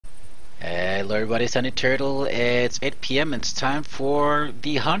Hello everybody, Sunny Turtle. It's 8 p.m. It's time for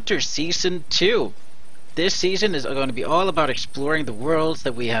The Hunter Season 2. This season is going to be all about exploring the worlds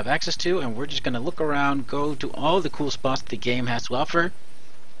that we have access to, and we're just going to look around, go to all the cool spots that the game has to offer,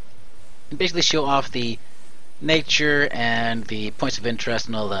 and basically show off the nature and the points of interest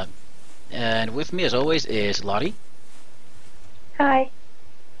and all that. And with me, as always, is Lottie. Hi.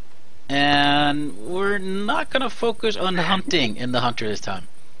 And we're not going to focus on hunting in The Hunter this time.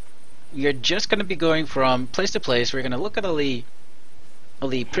 You're just going to be going from place to place. We're going to look at all the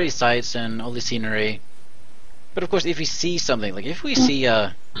pretty sights and all the scenery. But of course, if we see something, like if we see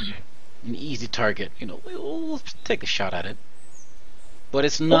an easy target, you know, we'll take a shot at it. But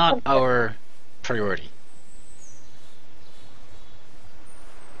it's not our priority.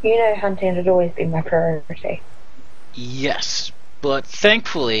 You know, hunting has always been my priority. Yes, but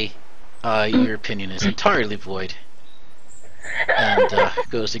thankfully, your opinion is entirely void and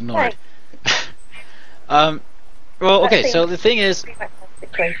goes ignored. Well, okay, so the thing is,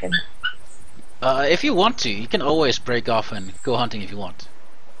 if you want to, you can always break off and go hunting if you want.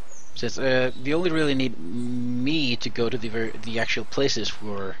 Since you only really need me to go to the actual places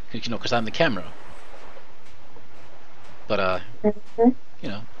for, you know, because I'm the camera. But you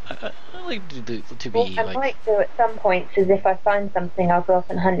know, I like to be I might do at some points is if I find something, I'll go off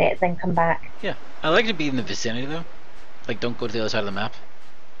and hunt it, then come back. Yeah, I like to be in the vicinity though. Like, don't go to the other side of the map.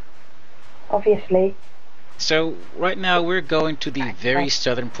 Obviously. So right now we're going to the very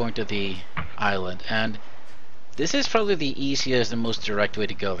southern point of the island, and this is probably the easiest and most direct way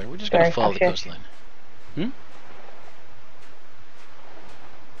to go there. We're just going to follow the coastline. We'll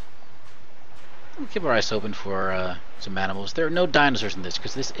keep our eyes open for some animals. There are no dinosaurs in this,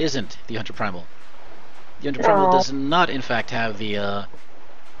 because this isn't the Hunter Primal. The Hunter Primal does not, in fact, have the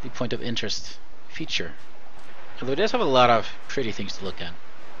point of interest feature. Although it does have a lot of pretty things to look at.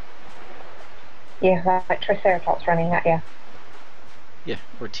 Yeah, like Triceratops running at you. Yeah,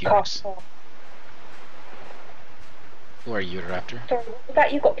 or T-Rex. Or a Utahraptor. Sorry, was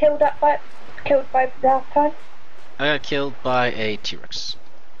that you got killed by last time? I got killed by a T-Rex.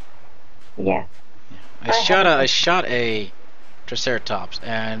 Yeah. I shot a Triceratops,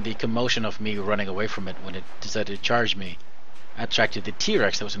 and the commotion of me running away from it when it decided to charge me attracted the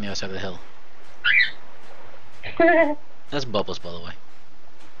T-Rex that was on the other side of the hill. That's Bubbles, by the way.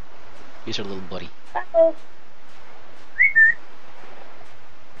 He's our little buddy. Bubbles.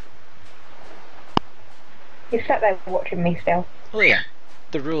 He's sat there watching me still. Oh yeah.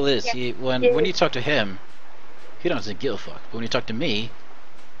 The rule is, when you talk to him, he doesn't give a fuck. But when you talk to me,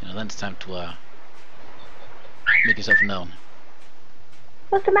 you know, then it's time to make yourself known.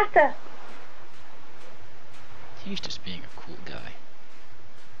 What's the matter? He's just being a cool guy.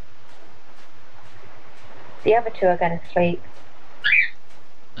 The other two are going to sleep.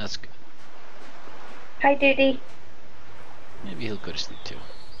 That's good. Hi, Doody. Maybe he'll go to sleep too.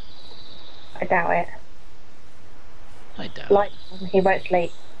 I doubt it. I doubt it. He won't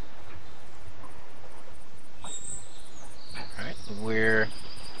sleep. Alright,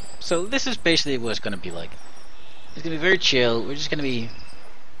 so this is basically what it's going to be like. It's going to be very chill. We're just going to be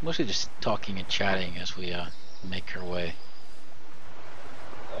mostly just talking and chatting as we make our way.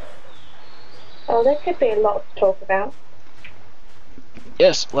 Oh, there could be a lot to talk about.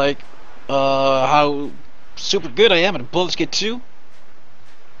 Yes, like how super good I am at Baldur's Gate 2.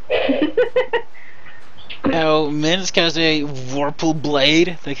 How Minsk has a Vorpal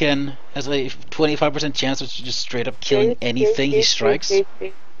blade that has a 25% chance of just straight up killing anything he strikes.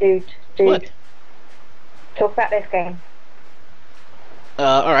 Dude. What? Talk about this game.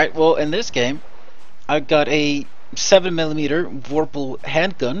 Alright, well, in this game, I've got a 7mm Vorpal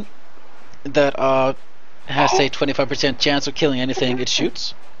handgun that has a 25% chance of killing anything it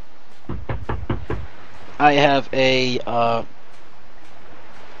shoots. I have I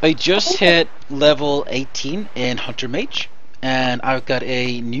just hit level 18 in Hunter Mage, and I've got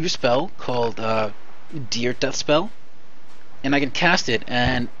a new spell called Deer Death Spell, and I can cast it,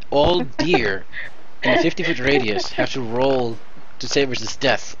 and all deer in a 50-foot radius have to roll to save versus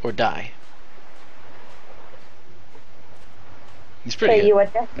death or die. It's pretty good. You are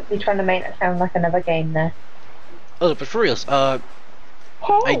definitely trying to make that sound like another game there. Oh, but for reals, I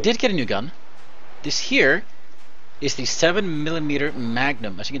did get a new gun. This here is the 7mm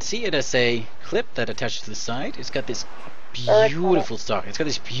Magnum. As you can see, it has a clip that attaches to the side. It's got this beautiful stock. It's got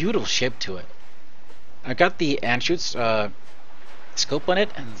this beautiful shape to it. I got the Anschutz scope on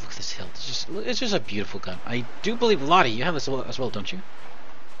it, and look at this hilt. It's just a beautiful gun. I do believe, Lottie, you have this as well, don't you?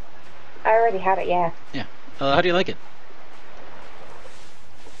 I already had it, yeah. Yeah. How do you like it?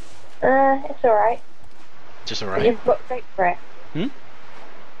 It's alright. Just alright? You've got scope for it. Hmm?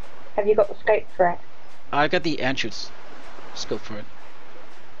 Have you got the scope for it? I got the Anschutz scope for it.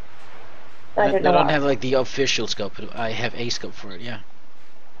 I don't have like the official scope, but I have a scope for it, yeah.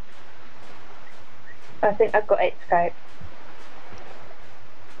 I think I've got 8 scope.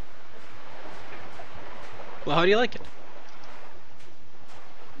 Well, how do you like it?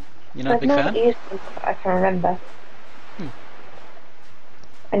 You're not a I've big never fan? used it, but I can remember.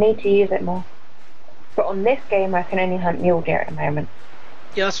 I need to use it more. But on this game, I can only hunt mule deer at the moment.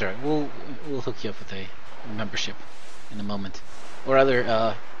 Yeah, that's alright. We'll hook you up with a membership in a moment, or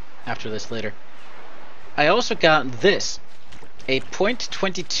rather, after this later. I also got this, a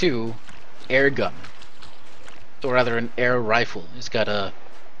 .22 air gun, or rather an air rifle. It's got a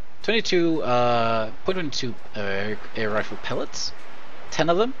 .22 air rifle pellets, 10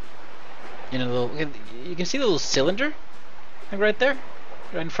 of them. You know, you can see the little cylinder, like right there,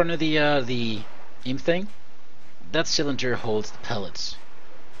 right in front of the aim thing. That cylinder holds the pellets.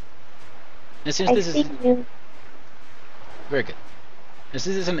 And since this is very good, and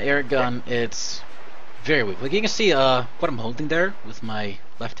since this is an air gun, it's very weak. Like you can see, what I'm holding there with my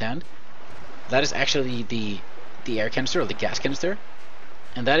left hand, that is actually the air canister or the gas canister,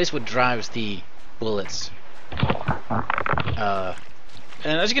 and that is what drives the bullets. And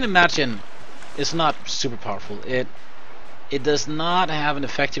as you can imagine, it's not super powerful. It does not have an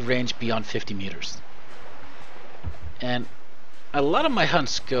effective range beyond 50 meters. And a lot of my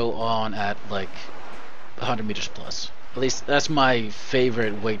hunts go on at like 100 meters plus. At least that's my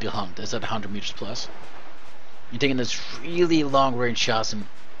favorite way to hunt, is at 100 meters plus. You're taking this really long range shots and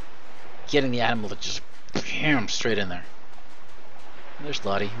getting the animal to just bam, straight in there. And there's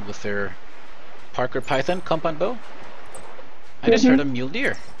Lottie with their Parker Python compound bow. I just heard a mule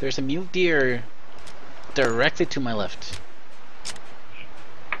deer. There's a mule deer directly to my left.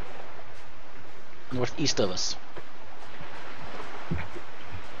 Northeast of us.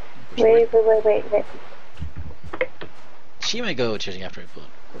 Wait. She may go chasing after it, but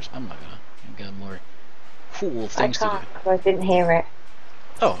of course I'm not gonna. I've got more cool things to do. I can't, because I didn't hear it.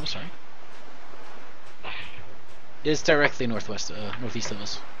 Oh, I'm sorry. It's directly northwest, northeast of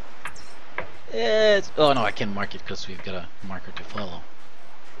us. Oh no, I can't mark it because we've got a marker to follow.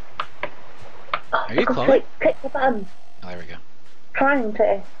 Are you calling? Click the button. Oh, there we go. Trying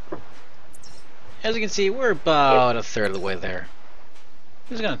to. As you can see, we're about a third of the way there.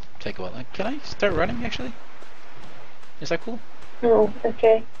 This is gonna take a while. Can I start running, actually? Is that cool? Oh,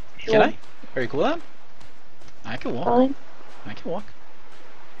 okay. Sure. Can I? Are you cool with that? I can walk. Fine. I can walk.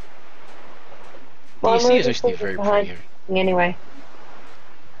 Well, DC is actually very pretty here. Anyway.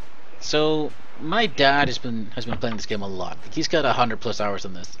 So, my dad has been playing this game a lot. Like, he's got 100+ hours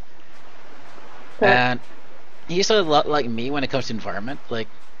on this. Yeah. And he's a lot like me when it comes to environment. Like,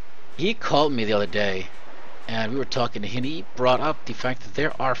 he called me the other day, and we were talking, and he brought up the fact that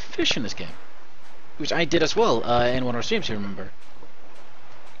there are fish in this game, which I did as well in one of our streams. You remember?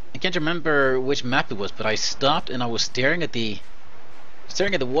 I can't remember which map it was, but I stopped and I was staring at the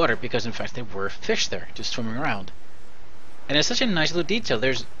water because, in fact, there were fish there just swimming around. And it's such a nice little detail.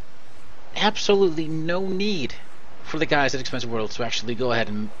 There's absolutely no need for the guys at Expensive World to actually go ahead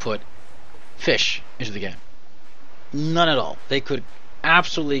and put fish into the game. None at all. They could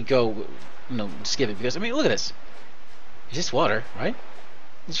absolutely go, skip it, because I mean, look at this. It's just water, right?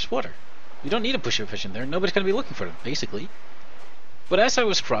 It's just water. You don't need to push your fish in there. Nobody's gonna be looking for them, basically. But as I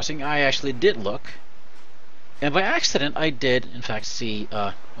was crossing, I actually did look, and by accident, I did, in fact, see.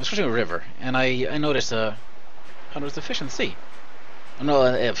 I was crossing a river, and I noticed I noticed a fish in the sea. No,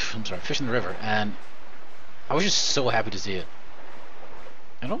 I'm sorry, fish in the river, and I was just so happy to see it.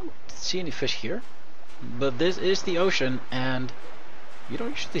 I don't see any fish here, but this is the ocean, and you don't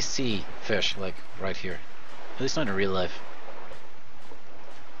usually see fish like right here. At least not in real life.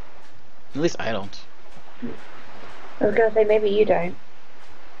 At least I don't. I was gonna say maybe you don't.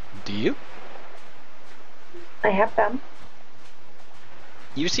 Do you? I have them.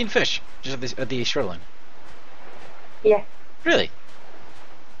 You've seen fish just at the shoreline? Yeah. Really?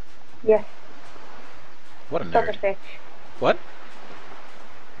 Yeah. What a nerd. Other fish. What?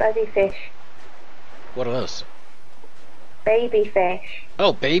 Baby fish. What are those? Baby fish.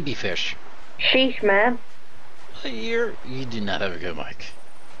 Oh, baby fish. Sheesh, man. You do not have a good mic.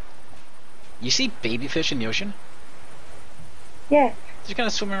 You see baby fish in the ocean? Yes. Just kind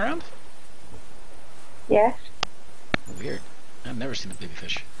of swimming around? Yes. Weird. I've never seen a baby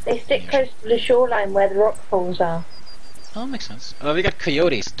fish. They stick close to the shoreline where the rock pools are. Oh, makes sense. We got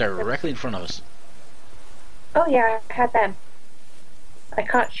coyotes directly in front of us. Oh yeah, I had them. I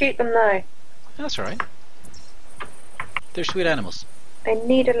can't shoot them though. That's alright. They're sweet animals. I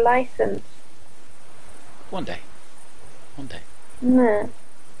need a license. One day. One day. No.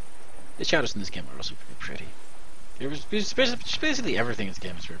 The shadows in this game are also very pretty. Basically everything in this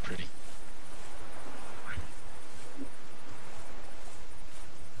game is very pretty.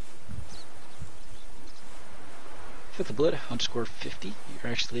 With the blood, Hunter score 50.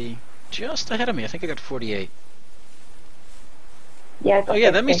 You're actually just ahead of me. I think I got 48. Yeah, I got Oh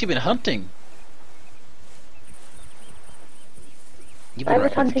yeah, that 50. means you've been hunting. You've been I was racking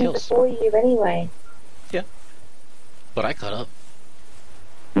up the hunting kills. before you anyway. Yeah. But I caught up.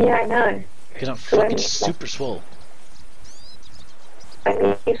 Yeah, I know. Because I'm So I'm fucking useless. super swole.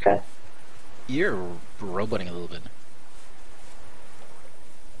 I'm useless. You're roboting a little bit.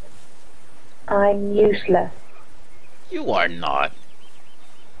 I'm useless. You are not.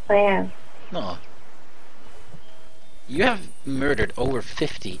 I am. No. You have murdered over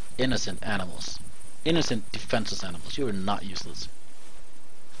 50 innocent animals. Innocent, defenseless animals. You are not useless.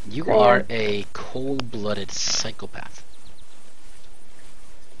 You I are am. a cold-blooded psychopath.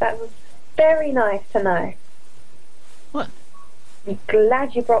 That was very nice to know. What? I'm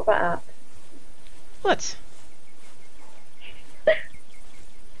glad you brought that up. What?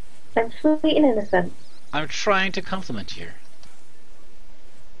 I'm sweet and innocent. I'm trying to compliment you here.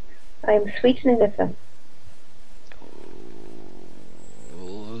 I'm sweet and innocent.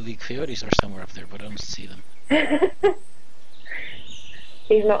 Oh, the coyotes are somewhere up there, but I don't see them.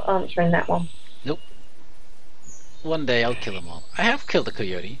 He's not answering that one. Nope. One day I'll kill them all. I have killed a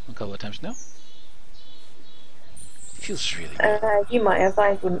coyote a couple of times now. Feels really good. You might have.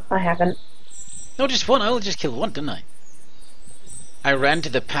 I wouldn't. I haven't. No, just one. I only just killed one, didn't I? I ran to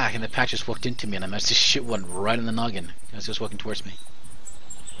the pack, and the pack just walked into me, and I managed to shoot one right in the noggin as it was walking towards me.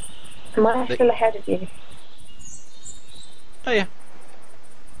 Am I They- still ahead of you? Oh yeah.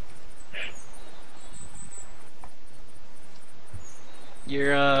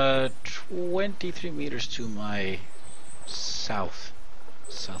 You're 23 meters to my south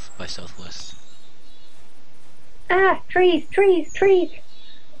by southwest. Ah, trees, trees, trees.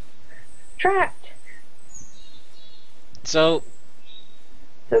 Trapped. So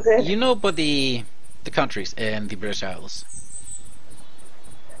So good. you know about the countries in the British Isles.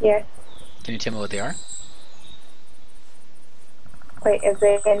 Yes. Can you tell me what they are? Wait, is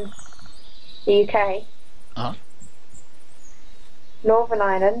it in the UK? Uh huh. Northern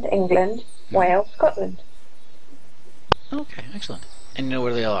Ireland, England, Wales, Scotland. Okay, excellent. And you know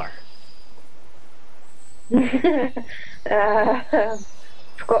where they all are?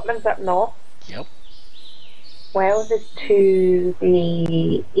 Scotland's up north. Yep. Wales is to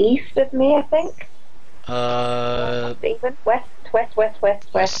the east of me, I think. Even west.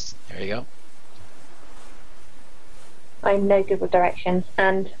 There you go. I'm no good with directions,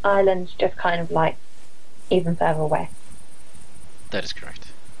 and Ireland's just kind of like even further away. That is correct.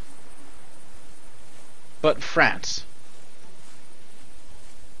 But France.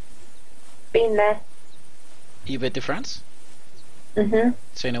 Been there. You been to France? Mhm.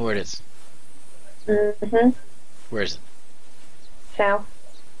 So you know where it is. Mhm. Where is it? South.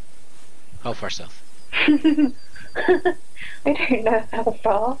 How far south? I don't know how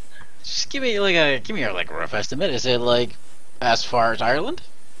far. Just give me a rough estimate. Is it like as far as Ireland?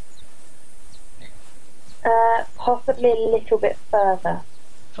 Possibly a little bit further.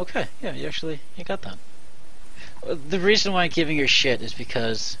 Okay, yeah, you got that. The reason why I'm giving her shit is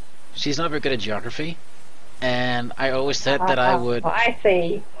because she's not very good at geography, and I always said that I would. I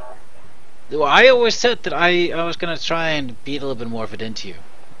see. Well, I always said that I was gonna try and beat a little bit more of it into you,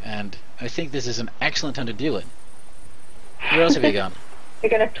 and I think this is an excellent time to do it. Where else have you gone? You're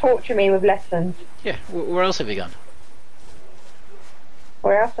going to torture me with lessons. Yeah, where else have you gone?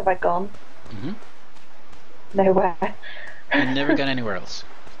 Where else have I gone? Mm-hmm. Nowhere. You've never gone anywhere else.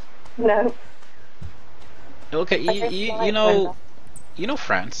 No. Okay, I don't you like know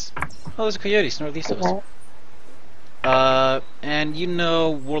France. Oh, there's coyotes northeast of us. Okay. And you know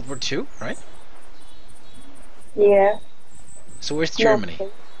World War II, right? Yeah. So where's Germany?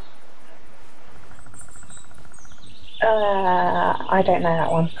 I don't know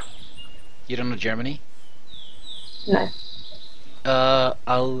that one. You don't know Germany? No.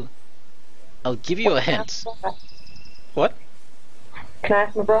 I'll give you a hint. What? Can I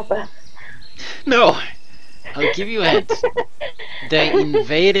ask my brother? No! I'll give you a hint. They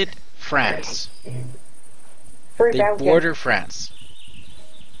invaded France. Through They Belgium. border France.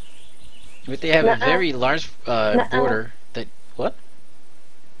 But they have a Nuh-uh. very large Nuh-uh. border that... What?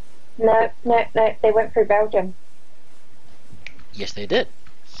 No. They went through Belgium. Yes, they did.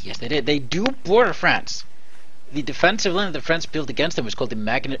 Yes, they did. They do border France. The defensive line that the French built against them was called the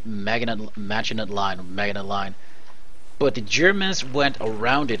Maginot Line. But the Germans went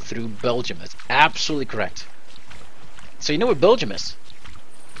around it through Belgium. That's absolutely correct. So you know where Belgium is?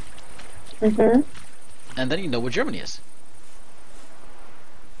 Mhm. And then you know where Germany is.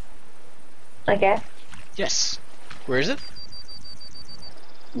 I guess. Yes. Where is it?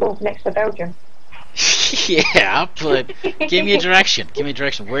 Well, next to Belgium. Yeah, but give me a direction. Give me a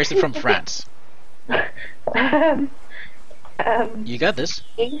direction. Where is it from France? um, You got this.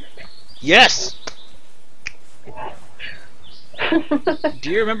 East. Yes!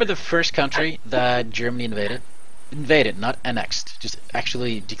 Do you remember the first country that Germany invaded? Invaded, not annexed. Just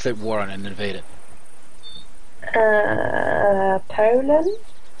actually declared war on and invaded. Poland.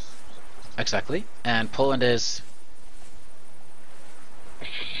 Exactly. And Poland is...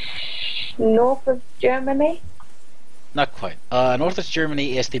 North of Germany. Not quite. North of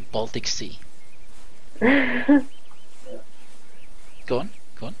Germany is the Baltic Sea. Go on.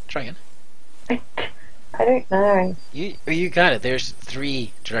 Try again. I don't know. You got it. There's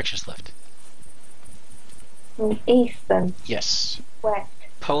 3 directions left. East then. Yes. West.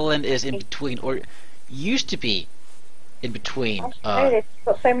 Poland is in between, or used to be in between. It's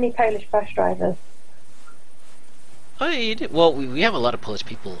got so many Polish bus drivers. Oh, you do. Well, we have a lot of Polish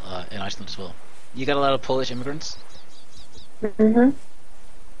people in Iceland as well. You got a lot of Polish immigrants? Mhm.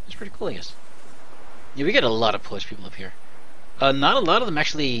 That's pretty cool, I guess. Yeah, we get a lot of Polish people up here. Not a lot of them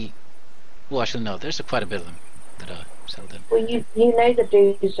actually... Well, actually, no. There's quite a bit of them that settled in. Well, you know the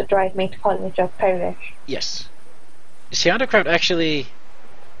dudes that drive me to college are Polish. Yes. Soundcraft actually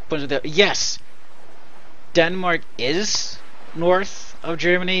pointed there. Yes, Denmark is north of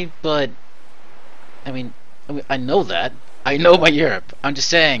Germany, but I mean, I know that. I know about Europe. I'm just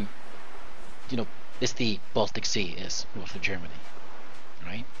saying, you know, it's the Baltic Sea is north of Germany,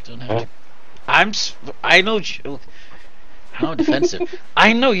 right? You don't have to. I know. I'm defensive.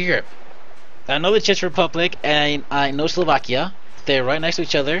 I know Europe. I know the Czech Republic, and I know Slovakia. They're right next to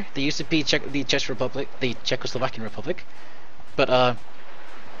each other. They used to be the Czech Republic, the Czechoslovakian Republic, but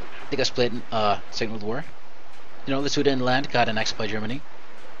they got split in Second World War. You know, the Sudetenland got annexed by Germany,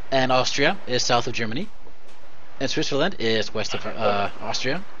 and Austria is south of Germany, and Switzerland is west of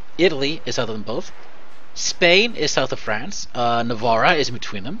Austria. Italy is south of them both. Spain is south of France. Navarra is in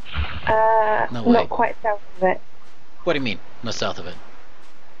between them. No way. Not quite south of it. What do you mean, not south of it?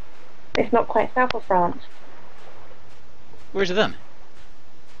 It's not quite south of France. Where's it then?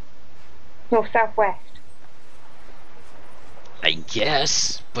 North southwest. I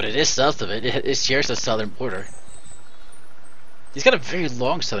guess, but it is south of it. It shares the southern border. It's got a very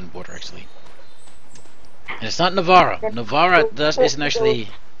long southern border, actually. And it's not Navarra. Navarra isn't actually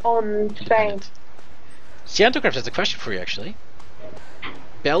on Spain. Scientograph has a question for you, actually.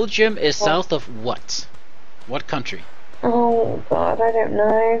 Belgium is south of what? What country? Oh God, I don't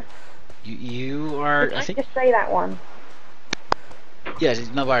know. You are. I think. Just say that one. Yes,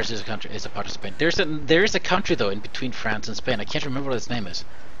 Navarre is a country. It's a part of Spain. There is a country though in between France and Spain. I can't remember what its name is.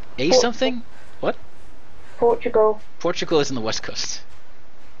 Something? What? Portugal. Portugal is on the west coast.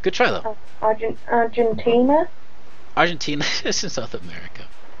 Good try though. Argentina. Argentina is in South America.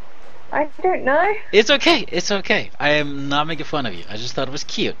 I don't know. It's okay. It's okay. I am not making fun of you. I just thought it was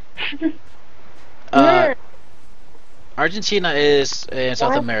cute. Yeah. Argentina is in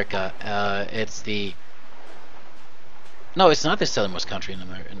South America. It's the... No, it's not the southernmost country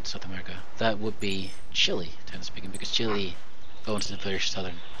in South America. That would be Chile, technically speaking, because Chile owns the very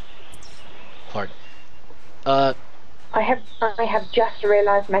southern part. I have just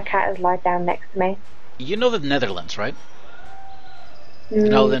realised my cat has lied down next to me. You know the Netherlands, right? You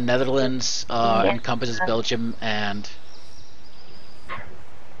know the Netherlands encompasses Belgium and...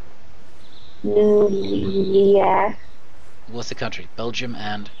 Yeah. What's the country? Belgium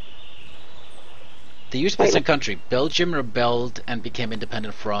and... They used to be the same country. Belgium rebelled and became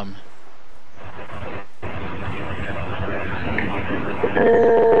independent from...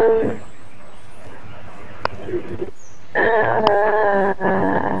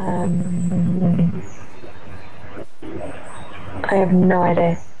 I have no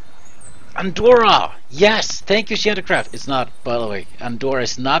idea. Andorra! Yes! Thank you, Scientocraft. It's not, by the way. Andorra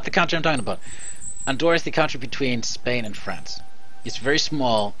is not the country I'm talking about. Andorra is the country between Spain and France. It's very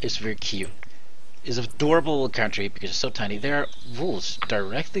small. It's very cute. It's an adorable little country because it's so tiny. There are wolves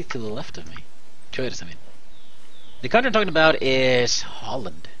directly to the left of me. To it, I mean. The country I'm talking about is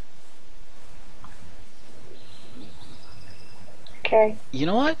Holland. Okay. You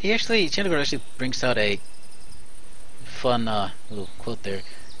know what? Scientocraft actually brings out a fun little quote there.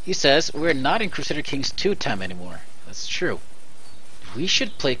 He says, "We're not in Crusader Kings 2 time anymore." That's true. We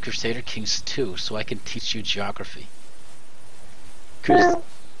should play Crusader Kings 2 so I can teach you geography. Because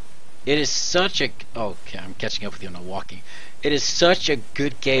it is such a... Okay, I'm catching up with you, I'm not walking. It is such a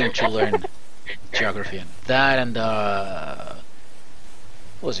good game to learn geography in. That and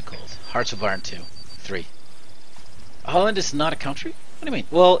What was it called? Hearts of Iron 2. 3. Holland is not a country? What do you mean?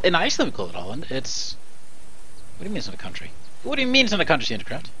 Well, in Iceland we call it Holland. It's... What do you mean it's not a country? What do you mean it's not a country,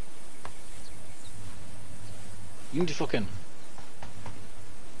 Sandcraft? You need to fucking...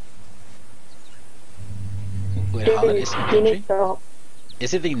 Wait, Holland isn't a country?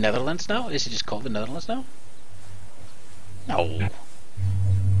 Is it the Netherlands now? Is it just called the Netherlands now? No.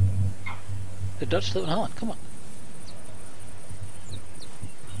 The Dutch live in Holland, come on.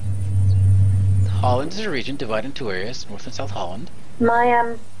 Holland is a region divided into areas, North and South Holland.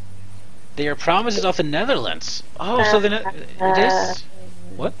 They are provinces of the Netherlands. Oh, so it is...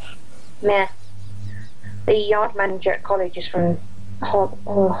 What? Yeah. The yard manager at college is from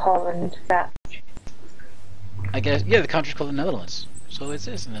Holland. That. I guess, yeah, the country's called the Netherlands. So it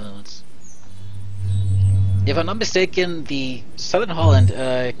is the Netherlands. If I'm not mistaken, the southern Holland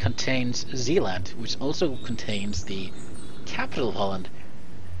contains Zeeland, which also contains the capital of Holland,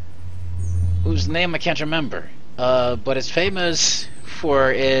 whose name I can't remember, but it's famous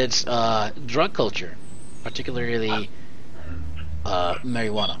for its drug culture, particularly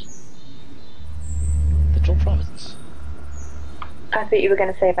marijuana. The 12 provinces. I thought you were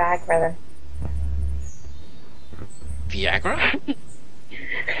going to say Viagra then. Viagra?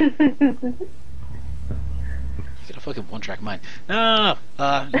 You got a fucking one-track mind. No,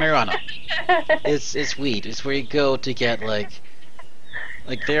 marijuana. It's weed. It's where you go to get like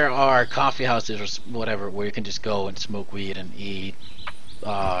there are coffee houses or whatever where you can just go and smoke weed and eat.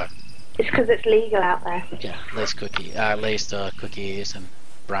 It's because it's legal out there. Yeah, laced cookies and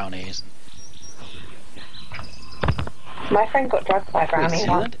brownies. My friend got drugged by a brownie. Wait,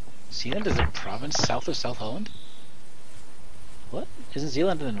 Zeeland? Zeeland is a province south of South Holland? What? Isn't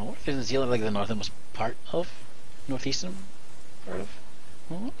Zeeland in the north? Isn't Zeeland like the northernmost part of? Northeastern part of?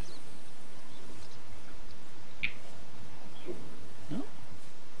 What? No?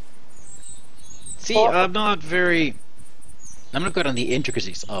 See, I'm not good on the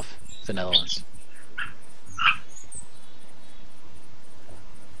intricacies of the Netherlands.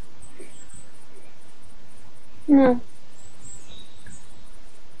 Hmm.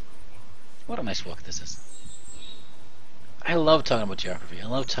 What a nice walk this is. I love talking about geography. I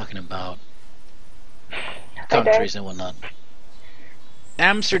love talking about countries and whatnot.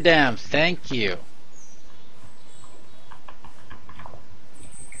 Amsterdam, thank you.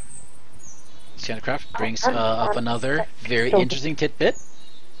 Sandcraft brings up another very interesting tidbit.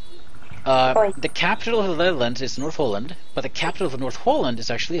 The capital of the Netherlands is North Holland, but the capital of North Holland is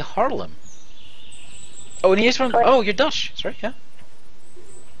actually Haarlem. Oh, and he is from... Oh, you're Dutch. Sorry, yeah.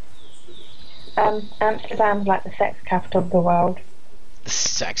 Amsterdam's like the sex capital of the world. The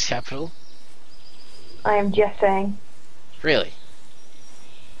sex capital? I am just saying. Really?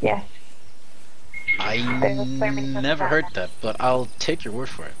 Yes. I never heard that, but I'll take your word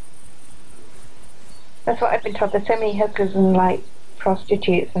for it. That's what I've been told. There's so many hookers and like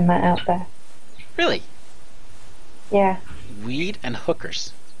prostitutes and that out there. Really? Yeah. Weed and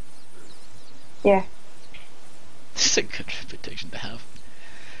hookers. Yeah. This is a good reputation to have.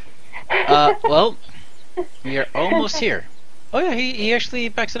 Well, we are almost here. Oh yeah, he actually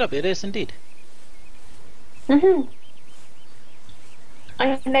backs it up. It is indeed. Mhm.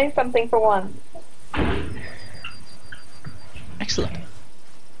 I know something for once. Excellent.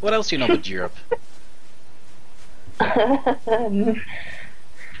 What else do you know about Europe?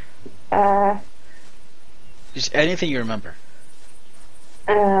 Just anything you remember.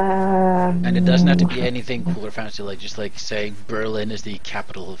 And it doesn't have to be anything cool or fancy, like just like saying Berlin is the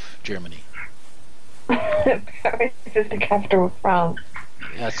capital of Germany. Paris is the capital of France.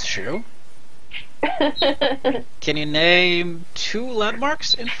 That's true. Can you name 2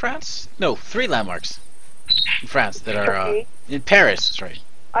 landmarks in France? No, 3 landmarks in France that are in Paris. Sorry.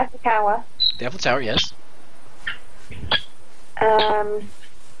 Eiffel Tower. The Eiffel Tower, yes.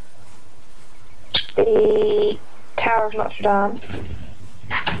 The Tower of Notre Dame.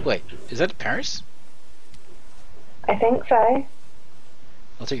 Wait, is that Paris? I think so.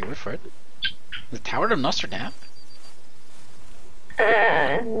 I'll take your word for it. The Tower of Notre Dame?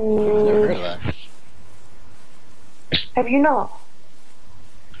 I've Never heard of that. Have you not?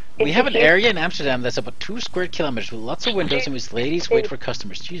 We have an area in Amsterdam that's about 2 square kilometers with lots of windows in which ladies wait for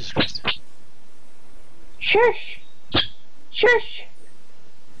customers. Jesus Christ. Shush! Shush!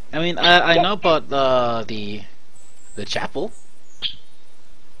 I mean, I know about the chapel.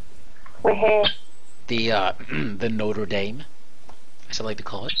 We're here. The Notre Dame, as I like to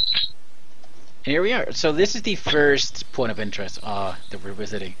call it. And here we are. So this is the first point of interest that we're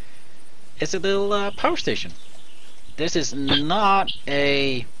visiting. It's a little power station. This is not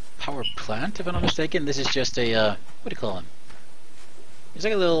a power plant, if I'm not mistaken. This is just a what do you call It's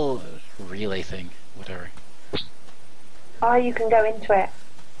like a little relay thing, whatever. Oh, you can go into it,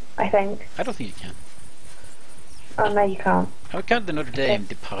 I think. I don't think you can. Oh, no, you can't. I would count the Notre Dame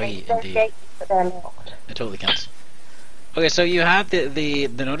de Paris, There's indeed. gates, but they're locked. It totally counts. Okay, so you had the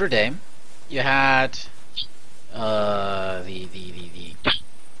Notre Dame. You had the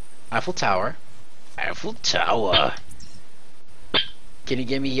Eiffel Tower. Eiffel Tower. Can you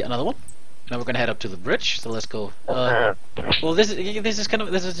give me another one? Now we're gonna head up to the bridge. So let's go. Well, this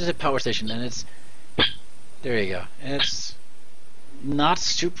is just a power station, and it's there. You go. It's not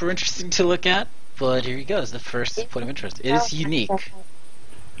super interesting to look at, but here you go. It's the first point of interest. It is unique.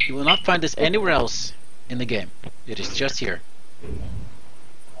 You will not find this anywhere else in the game. It is just here.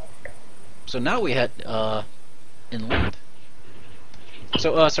 So now we head inland.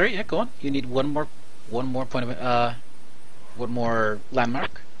 So sorry, yeah, go on. You need one more point of one more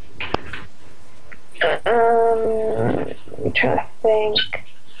landmark. I'm trying to think.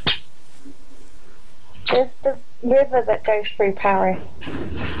 There's the river that goes through Paris.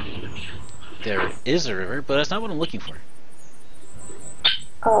 There is a river, but that's not what I'm looking for.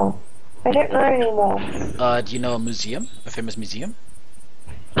 Oh, I don't know anymore. Do you know a museum? A famous museum?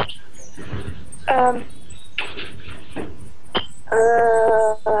 I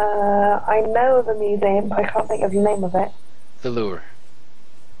know of a museum, but I can't think of the name of it. The Louvre.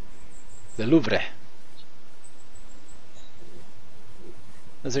 The Louvre.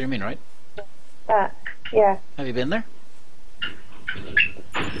 That's what you mean, right? Yeah. Have you been there?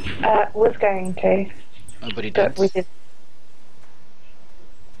 Was going to. Oh, but he But didn't. we did.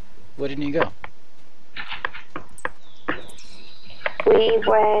 Where didn't you go? We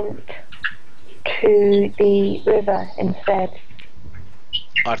went to the river instead.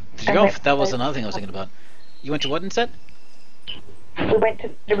 Oh, did you go? That was another thing I was thinking about. You went to what instead? We went to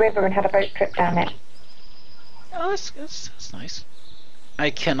the river and had a boat trip down it. Oh, that's nice. I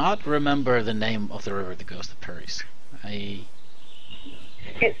cannot remember the name of the river that goes to Paris.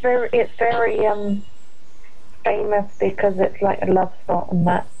 It's very famous because it's like a love spot and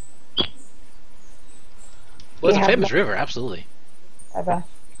that. Well, it's You a have famous river, absolutely. Ever.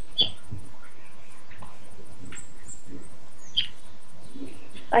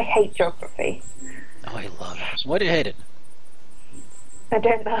 I hate geography. Oh, I love it. Why do you hate it? I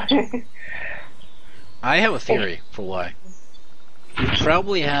don't know. I have a theory for why. You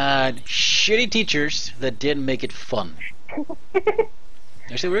probably had shitty teachers that didn't make it fun.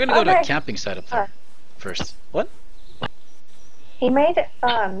 Actually, we're gonna go to a camping site up there first. What? He made it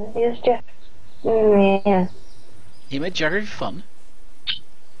fun. He was just yeah. He made geography fun,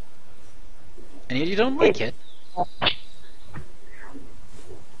 and yet you don't like it.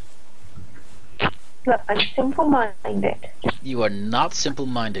 Look, I'm simple-minded. You are not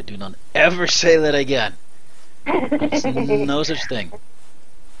simple-minded. Do not ever say that again. There's no such thing.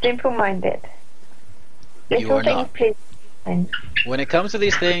 Simple-minded. You are not. Please. When it comes to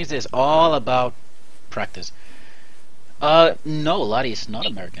these things, it's all about practice. No, Lottie is not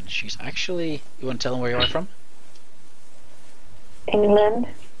American. She's actually... You want to tell them where you are from? England.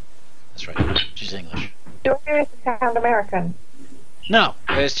 That's right. She's English. Do I sound American? No,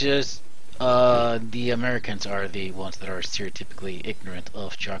 it's just... the Americans are the ones that are stereotypically ignorant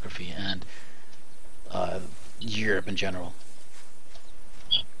of geography and Europe in general.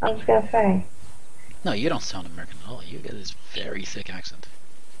 I was gonna say. No, you don't sound American at all. You get this very thick accent.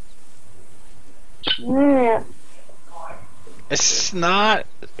 Yeah. It's not.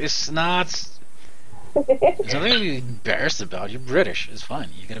 It's nothing to be embarrassed about. You're British. It's fine.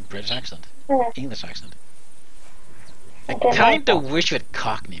 You get a British accent, English accent. I kind of wish you had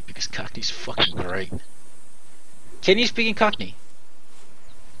Cockney because Cockney's fucking great. Can you speak in Cockney?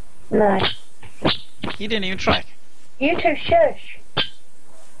 No. You didn't even try. You two shush.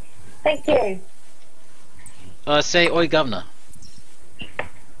 Thank you. Say oi governor.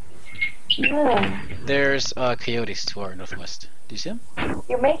 No. There's coyotes to our northwest. Do you see them?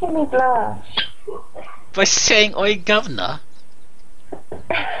 You're making me blush. By saying oi governor?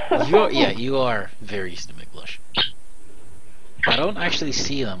 You are very easy to make blush. I don't actually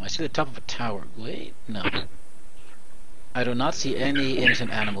see them. I see the top of a tower. Wait, no. I do not see any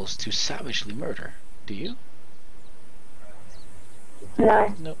innocent animals to savagely murder. Do you?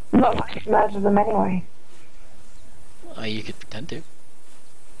 No. Nope. Not like I can murder them anyway. You could pretend to.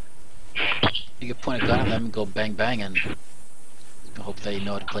 You could point a gun at them and go bang bang and hope they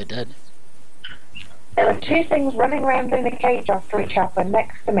know how to play dead. There are two things running around in a cage after each other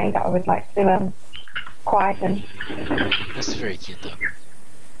next to me that I would like to quieten. That's very cute though.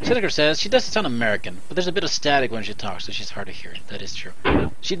 Seneca says she doesn't sound American, but there's a bit of static when she talks, so she's hard to hear. That is true.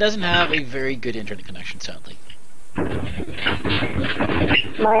 She doesn't have a very good internet connection, sadly. My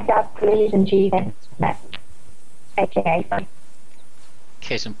dad's blues and cheese internet, aka fun.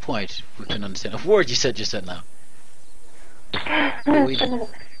 Case in point, we couldn't understand a word you said just then now.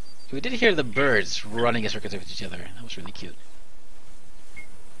 We did hear the birds running in circles with each other. That was really cute.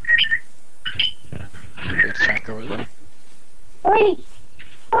 Good track over there. Oi!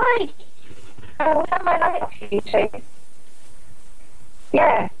 Oi! I will have my light off you two.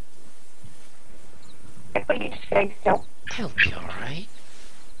 Yeah. I put you to stay still. They'll be alright.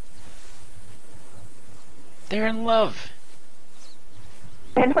 They're in love.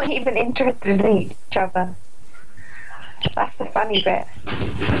 They're not even interested in each other. That's the funny bit.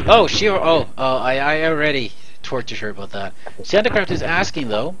 Oh, I already tortured her about that. Sandacraft is asking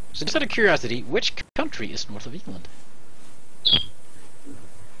though, so just out of curiosity, which country is north of England?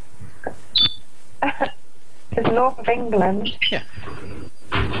 It's north of England. Yeah.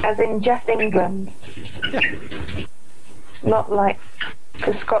 As in just England. Yeah. Not like,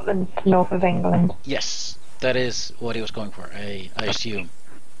 because Scotland's north of England. Yes, that is what he was going for, I assume.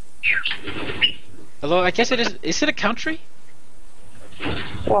 Although, I guess it is. Is it a country?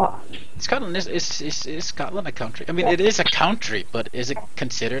 What? Scotland is Scotland a country? I mean, it is a country, but is it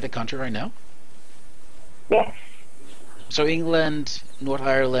considered a country right now? Yes. So England, North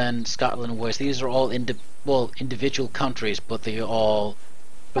Ireland, Scotland, Wales, these are all individual countries, but they all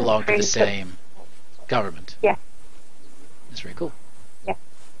belong to the same government. Yeah. That's very cool. Yeah.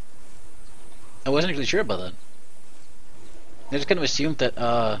 I wasn't actually sure about that. I just kind of assumed that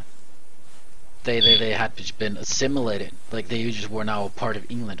they had been assimilated, like they just were now a part of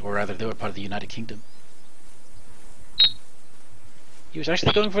England, or rather they were part of the United Kingdom. He was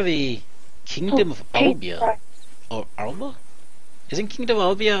actually going for the Kingdom of Albia. Or Alba? Isn't Kingdom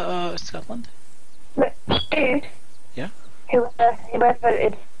of Albia Scotland? But, dude. Yeah? Whoever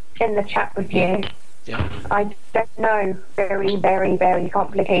is in the chat with you, Yeah. I don't know very, very, very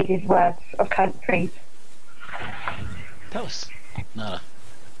complicated words of countries. That was nada.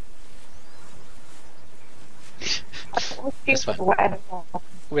 That's fine. Whatever.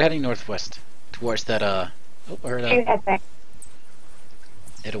 We're heading northwest towards that oh, I heard a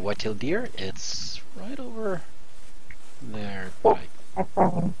white-tailed deer. It's right over there. What? I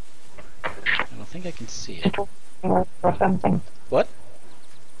don't think I can see it. Or something. What?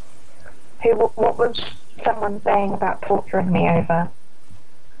 What was someone saying about torturing me over?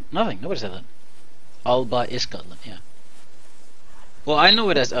 Nothing. Nobody said that. Alba is Scotland, yeah. Well, I know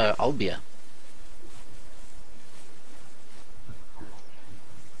it as Albia.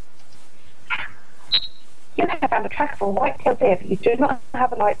 You have found a trackable white-tailed deer, but you do not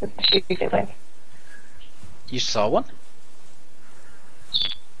have a license to shoot it with. You saw one?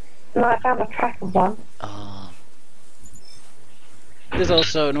 No, I found a trackable one. There's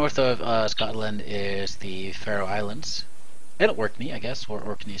also north of Scotland is the Faroe Islands. And Orkney, I guess, or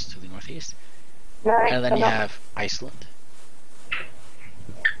Orkney is to the northeast. No, And then you have Iceland.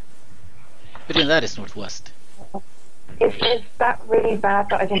 Between that is northwest. Is that really bad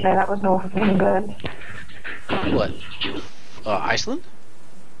that I didn't know that was north of England? What? Iceland?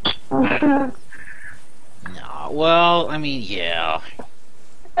 No, well, I mean, yeah.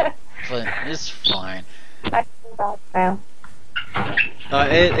 But it's fine. I feel bad now.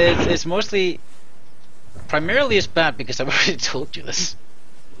 It's mostly... Primarily it's bad because I've already told you this.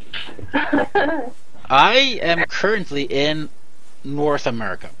 I am currently in North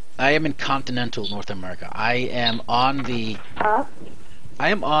America. I am in continental North America. I am on the... Huh? I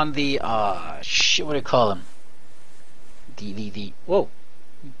am on the, shit, what do you call them? Whoa.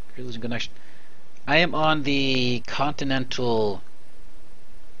 You're losing connection. I am on the continental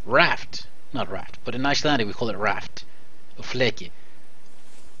raft. Not raft, but in Icelandic we call it raft. Or fleki.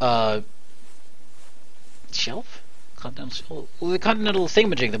 Shelf? Continental, well, the continental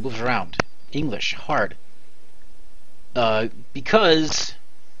thingamajig that moves around. English, hard. Because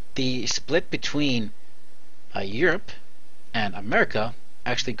the split between Europe and America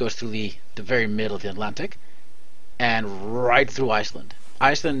actually goes through the very middle of the Atlantic and right through Iceland.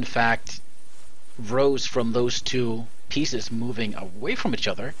 Iceland, in fact, rose from those two pieces moving away from each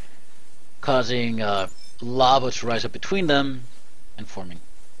other, causing lava to rise up between them and forming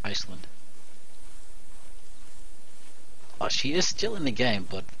Iceland. She is still in the game,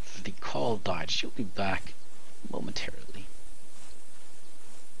 but the call died. She'll be back momentarily.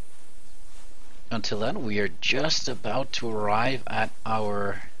 Until then, we are just about to arrive at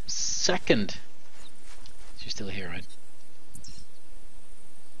our second. She's still here, right?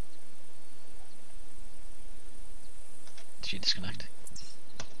 Did she disconnect?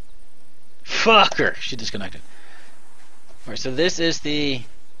 Fuck her! She disconnected. Alright, so this is the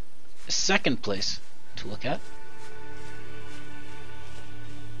second place to look at.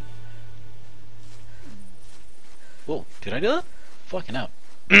 Whoa, did I do that? Fucking out.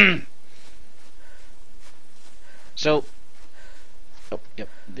 So, oh, yep,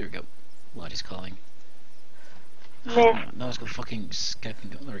 there we go. Lottie's calling. Yeah. No, it's gonna fucking Skype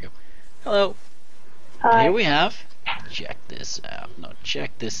and go. There we go. Hello. And Hi. here we have. Check this out. No,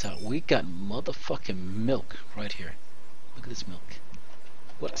 check this out. We got motherfucking milk right here. Look at this milk.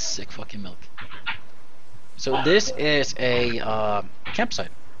 What a sick fucking milk. So this is a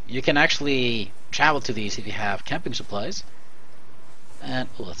campsite. You can actually travel to these if you have camping supplies. And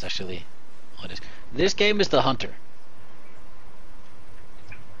oh, that's actually what it is. This game is the Hunter.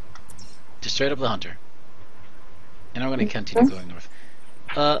 Just straight up the Hunter. And I'm going to continue going north.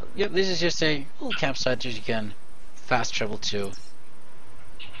 Yeah, this is just a little campsite that you can fast travel to.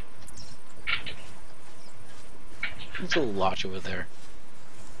 There's a little lodge over there.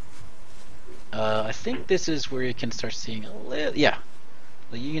 I think this is where you can start seeing a little, yeah.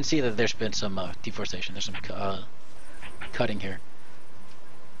 You can see that there's been some deforestation. There's some cutting here.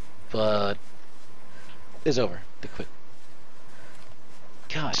 But it's over. They quit.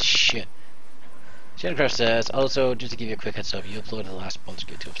 Gosh, shit. Shadowcraft says, also, just to give you a quick heads up, you uploaded the last Baldur's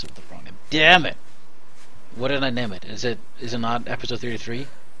Gate 2 episode with the wrong name. Damn it! What did I name it? Is it not episode 33?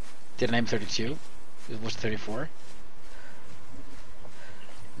 Did I name 32? Was it 34?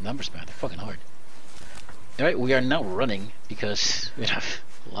 Numbers, man, they're fucking hard. Alright, we are now running because we have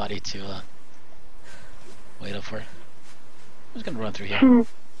Lottie to wait up for. I'm just gonna run through here.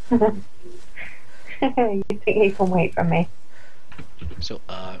 You think he can wait for me? So,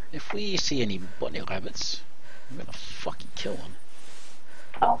 if we see any bunny rabbits, I'm gonna fucking kill one.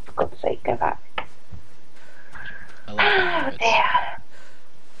 Oh, for God's sake, go back. I love bunny rabbits. Yeah.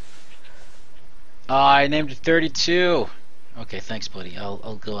 I named it 32. Okay, thanks, buddy.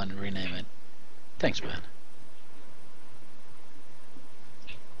 I'll go and rename it. Thanks, man.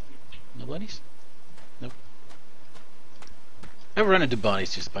 No bunnies? Nope. I've run into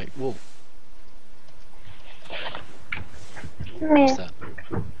bunnies just by whoa. What's that?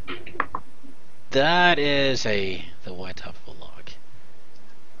 That is the white top of a log.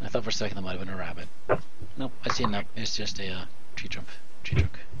 I thought for a second that might have been a rabbit. Nope, I see nope. It's just a tree trunk.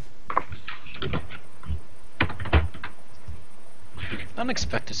 I don't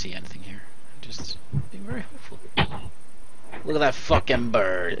expect to see anything here. Just being very hopeful. Look at that fucking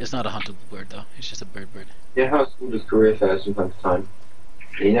bird. It's not a huntable bird though. It's just a bird. Yeah, how school does career fairs from time to time.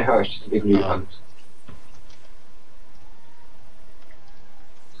 You know how it's just a big new hunt.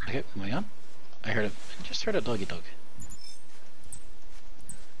 Okay, moving on. I just heard a doggy dog.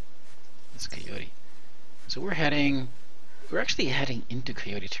 It's a coyote. So we're actually heading into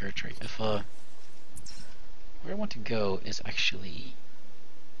coyote territory. If where I want to go is actually,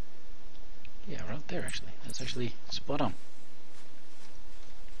 yeah, right there actually. That's actually spot on.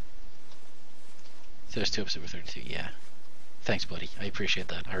 There's 2 episodes of 32, yeah. Thanks, buddy. I appreciate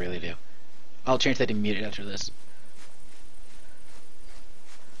that. I really do. I'll change that immediately after this.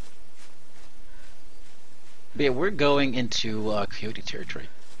 But yeah, we're going into coyote territory.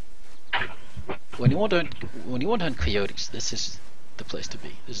 When you want to hunt coyotes, this is the place to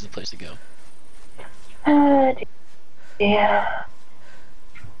be. This is the place to go. Yeah.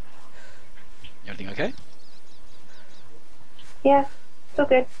 Everything okay? Yeah, still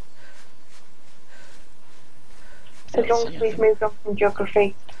good. As long as we've moved on from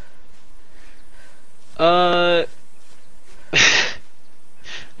geography. I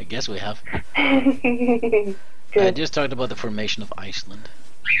guess we have. Good. I just talked about the formation of Iceland.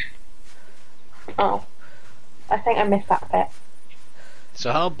 Oh. I think I missed that bit.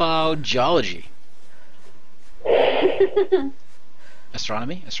 So how about geology?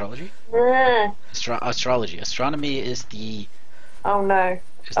 Astronomy? Astrology? Astrology. Astronomy is the... Oh no.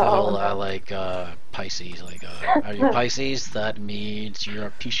 Is the whole, like, Pisces. Like, are you Pisces? That means you're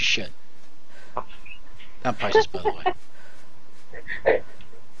a piece of shit. I'm Pisces, by the way.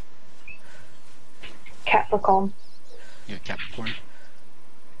 Capricorn. You're Capricorn?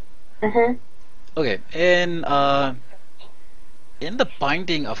 Mhm. Okay, in the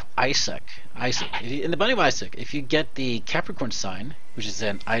Binding of Isaac, in the Binding of Isaac, if you get the Capricorn sign, which is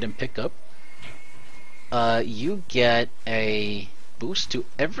an item pickup, you get a boost to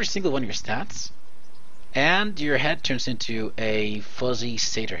every single one of your stats, and your head turns into a fuzzy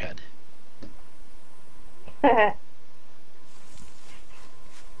satyr head.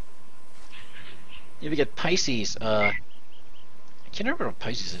 If you get Pisces, I can't remember what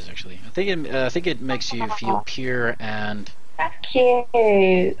Pisces is actually. I think it makes you feel pure and. That's cute.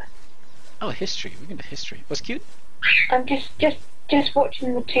 Oh, history. We're into history. What's cute? I'm just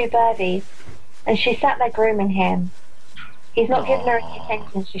watching the 2 birdies, and she sat there grooming him. He's not giving her any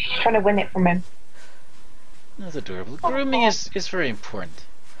attention, so she's trying to win it from him. That's adorable. Grooming is very important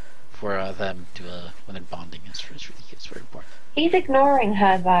for them to when they're bonding. It's very important. He's ignoring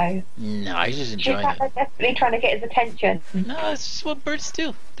her though. No, he's just She's enjoying it. definitely trying to get his attention. No, it's just what birds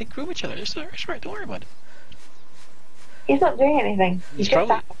do. They groom each other. It's right. Don't worry about it. He's not doing anything. He's just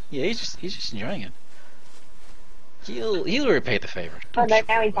probably he's just enjoying it. He'll repay the favor. Oh no,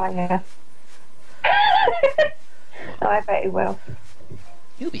 now he's buying her. Oh, I bet he will.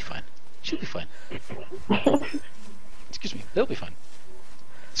 He'll be fine. She'll be fine. Excuse me. They'll be fine.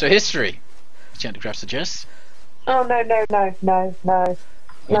 So history. Chanticraft suggests. Oh no.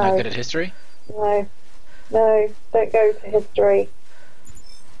 You're not good at history? No, don't go to history.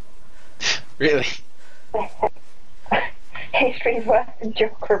 Really? History's worse than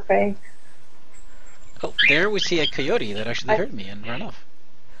geography. Oh, there we see a coyote that actually heard me and ran off.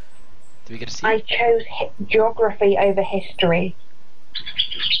 Do we get to see? I chose geography over history.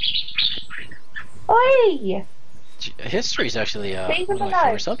 Oi! History is actually one Leave of him my favorite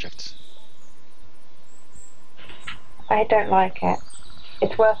alone. subjects. I don't like it.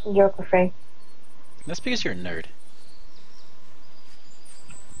 It's worse than geography. That's because you're a nerd.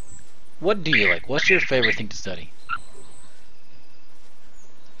 What do you like? What's your favorite thing to study?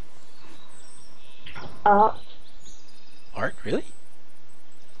 Art. Art? Really?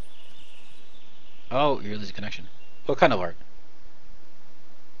 Oh, you're losing connection. What kind of art?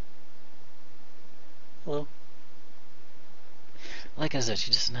 Hello? Like I said, she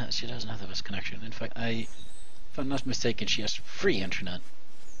doesn't have the best connection. In fact, if I'm not mistaken, she has free internet.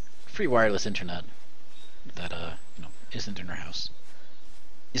 Free wireless internet. That, isn't in her house.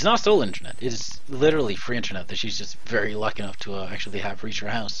 It's not stolen internet. It is literally free internet that she's just very lucky enough to actually have reach her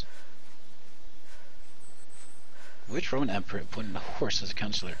house. Which Roman emperor appointed a horse as a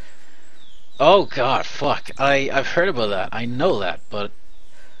counselor? Oh god, fuck. I've heard about that. I know that, but...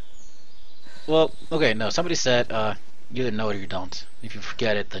 Well, okay, no. Somebody said, you either know it or you don't. If you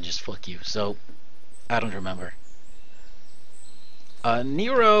forget it, then just fuck you. So, I don't remember.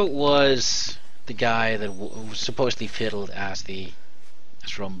 Nero was the guy that supposedly fiddled as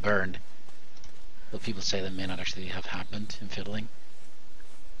Rome burned. But people say that may not actually have happened in fiddling.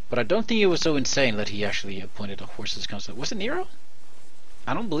 But I don't think it was so insane that he actually appointed a horse as counselor. Was it Nero?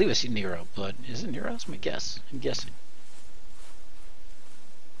 I don't believe it's Nero, but is it Nero? That's my guess. I'm guessing.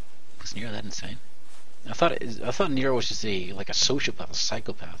 Was Nero that insane? I thought Nero was just like a sociopath, a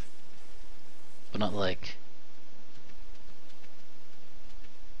psychopath, but not like.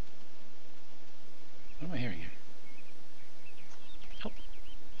 What am I hearing here? Oh,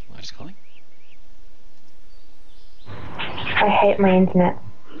 what is calling? I hate my internet.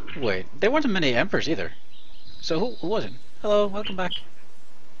 Wait, there weren't many emperors either. So who was it? Hello, welcome back.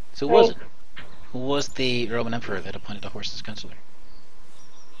 So who was it? Who was the Roman emperor that appointed a horse as counselor?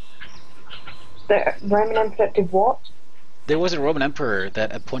 The Roman Emperor did what? There was a Roman emperor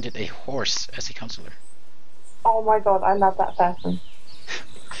that appointed a horse as a counselor. Oh my god, I love that person.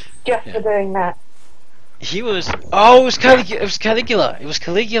 Just for doing that. He was. Oh, it was Caligula. It was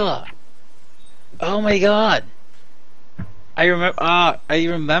Caligula. Oh my god. I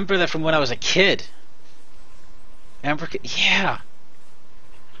remember that from when I was a kid. Emperor. Yeah.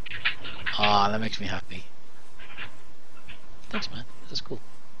 Ah, that makes me happy. Thanks, man. That's cool.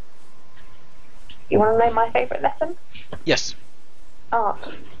 You want to know my favourite lesson? Yes. Art.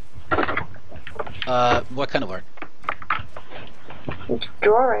 What kind of art? It's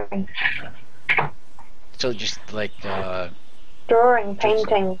drawing. So just like, Drawing,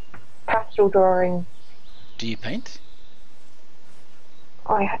 painting, pastel drawing. do you paint?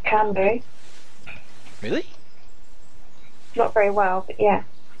 I can do. Really? Not very well, but yeah.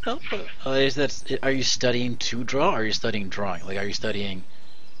 No. Are you studying to draw, or are you studying drawing? Like, are you studying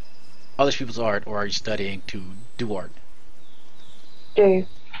other people's art, or are you studying to do art? Do.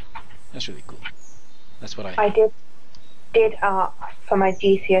 That's really cool. That's what I did art for my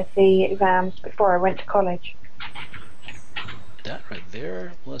GCSE exams before I went to college. That right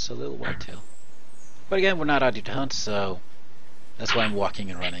there was a little whitetail. But again, we're not out here to hunt, so that's why I'm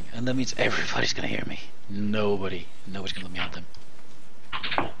walking and running. And that means everybody's gonna hear me. Nobody's gonna let me hunt them.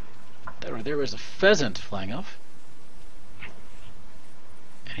 That right there was a pheasant flying off.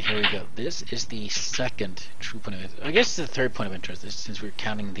 And here we go. This is the second true point of interest. I guess it's the third point of interest, since we're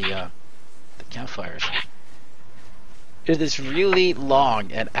counting the campfires. It is really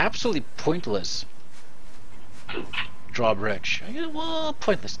long and absolutely pointless drawbridge. Well,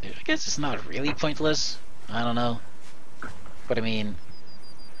 pointless. I guess it's not really pointless. I don't know. But I mean,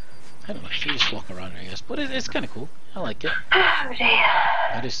 I don't know. You just walk around, I guess. But it's kind of cool. I like it. Oh dear.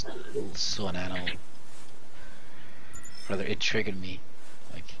 I just saw an animal. Rather, it triggered me.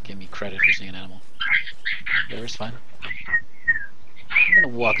 Like, give me credit for seeing an animal. Whatever's fine. We're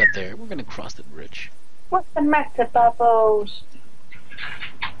gonna walk up there. We're gonna cross the bridge. What's the matter, Bubbles?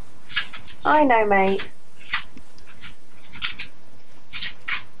 I know, mate.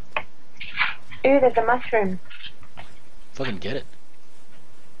 Ooh, there's a mushroom. Fucking get it.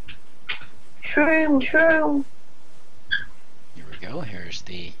 Shroom, shroom. Here we go. Here's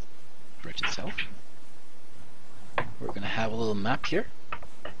the bridge itself. We're gonna have a little map here.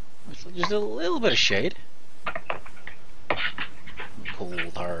 Just a little bit of shade.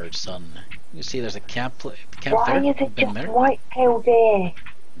 Cold, hard sun. You see there's a camp Why there. is it just there. white-tailed deer?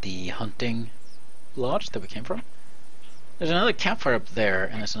 The hunting lodge that we came from. There's another campfire up there,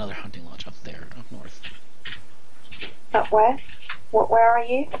 and there's another hunting lodge up there, up north. Up where? Where are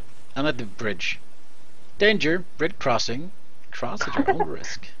you? I'm at the bridge. Danger, bridge crossing. Cross at your own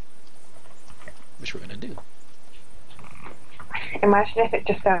risk. Which we're gonna do. Imagine if it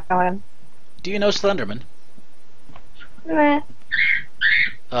just going. Do you know Slenderman? Meh.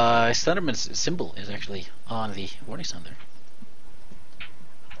 Slenderman's symbol is actually on the warning sign there.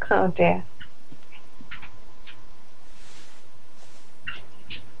 Oh dear.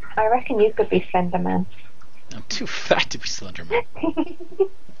 I reckon you could be Slenderman. I'm too fat to be Slenderman.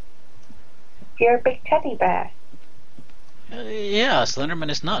 You're a big teddy bear. Yeah, Slenderman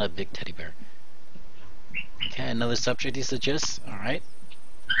is not a big teddy bear. Okay, another subject he suggests. Alright.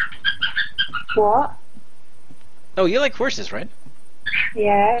 What? Oh, you like horses, right?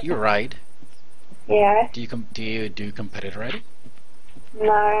 Yeah. You ride. Yeah. Do you do competitive riding?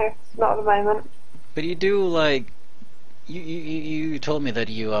 No, not at the moment. But you do like you told me that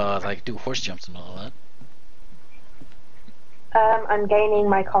you like do horse jumps and all that. I'm gaining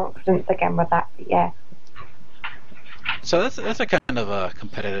my confidence again with that, but yeah. So that's a kind of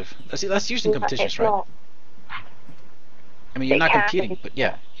competitive. That's used in competitions, It's right? not. I mean, you're It not can competing, be. but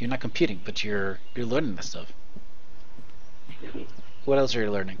yeah, you're not competing, but you're learning this stuff. What else are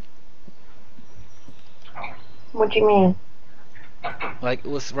you learning? What do you mean? Like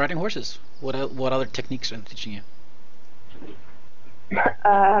with riding horses, what other techniques are they teaching you?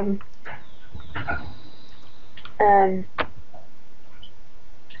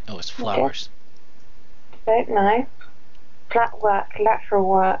 Oh, it's flowers. Don't know. Flat work, lateral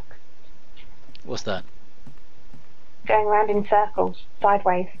work, What's that? going around in circles,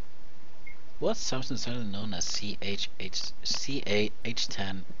 sideways. What substance is known as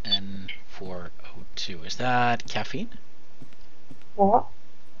CH10N4O2? Is that caffeine? What?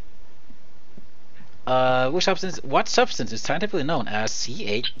 What substance is scientifically known as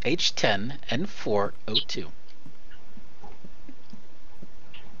CH10N4O2?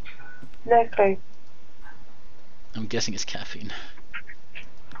 No clue. I'm guessing it's caffeine.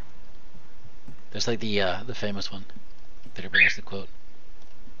 There's like the famous one that everybody has to quote.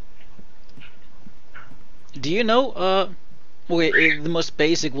 Do you know the most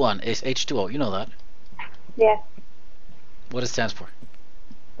basic one is H2O, you know that? Yeah. What it stands for?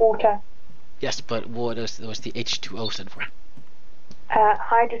 Water. Yes, but what's the H2O stand for?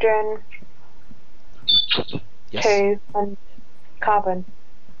 Hydrogen, Yes. 2, and carbon,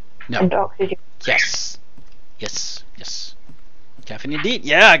 No. and oxygen. Yes. Yes. Yes. Caffeine indeed.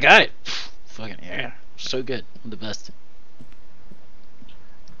 Yeah, I got it. Fucking yeah. So good. I'm the best.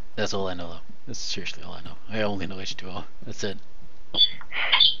 That's all I know though. That's seriously all I know. I only know H2O. That's it.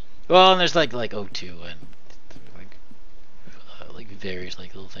 Well, and there's like O2 and like various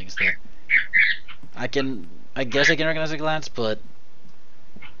like little things that I guess I can recognize at a glance, but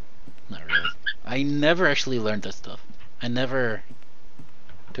not really. I never actually learned that stuff. I never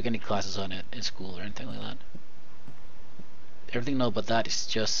took any classes on it in school or anything like that. Everything I know about that is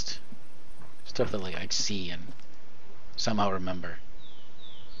just stuff that like I'd see and somehow remember.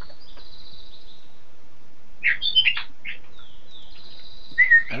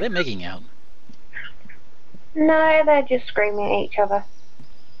 Are they making out? No, they're just screaming at each other.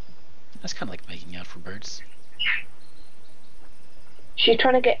 That's kind of like making out for birds. She's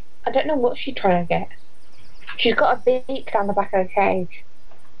trying to get... I don't know what she's trying to get. She's got a beak down the back of the cage.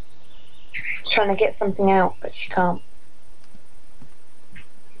 She's trying to get something out, but she can't.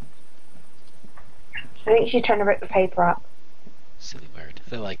 I think she's trying to rip the paper up. Silly bird.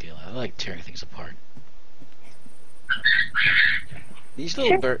 They like doing that. They like tearing things apart. These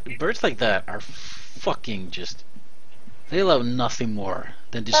little birds like that are fucking just... They love nothing more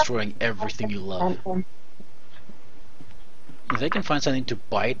than destroying everything you love. If they can find something to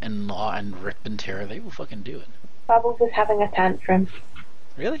bite and gnaw and rip and tear, they will fucking do it. Bubbles is having a tantrum.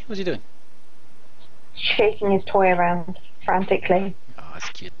 Really? What's he doing? Shaking his toy around frantically. Oh, that's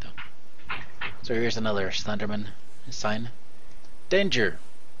cute though. So here's another Slenderman sign. Danger!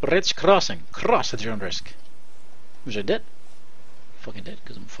 Bridge crossing. Cross at your own risk. Which I did. Fucking did,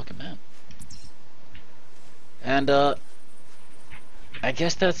 because I'm a fucking man. And I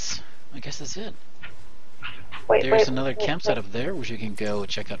guess that's it. There's another campsite up there which you can go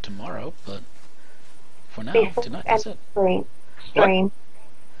check out tomorrow, but for now, tonight, that's it. Stream.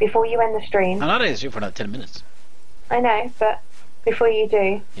 Before you end the stream. I'm not going to stream for another 10 minutes. I know, but before you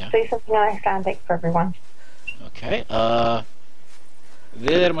do, do something Icelandic for everyone. Ok,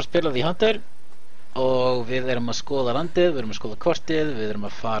 við erum að spila theHunter og við erum að skoða landið, við erum að skoða kortið, við erum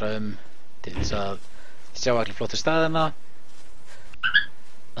að fara til þess að sjá allir flottu staðina.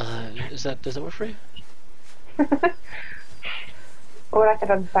 Does that work for you? All I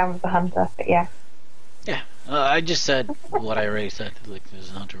could understand was the hunter, but yeah. Yeah, I just said what I already said. Like, there's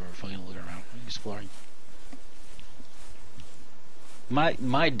a hunter, we're fucking looking around, exploring.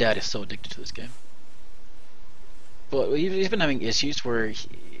 My dad is so addicted to this game. But he's been having issues where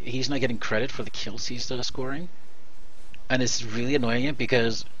he's not getting credit for the kills he's scoring. And it's really annoying him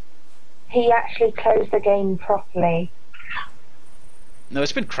because... He actually closed the game properly. No,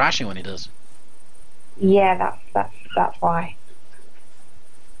 it's been crashing when he does. Yeah, that's why.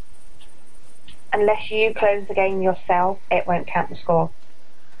 Unless you close the game yourself, it won't count the score.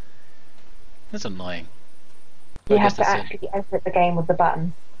 That's annoying. You have to actually exit the game with the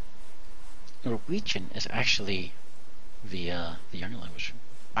button. Norwegian is actually the younger language.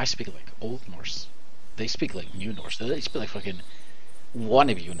 I speak like Old Norse. They speak like New Norse. They speak like fucking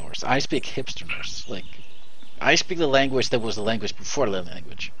wannabe Norse. I speak hipster Norse. Like, I speak the language that was the language before the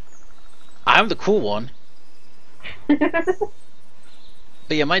language. I'm the cool one.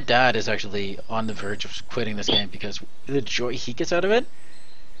 But yeah, my dad is actually on the verge of quitting this game because the joy he gets out of it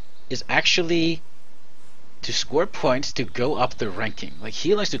is actually to score points to go up the ranking. Like,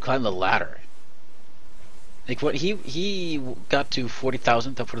 he likes to climb the ladder. Like, what he got to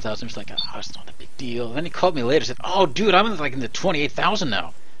 40,000, top 40,000. He's like, oh, it's not a big deal. And then he called me later and said, oh, dude, I'm in the 28,000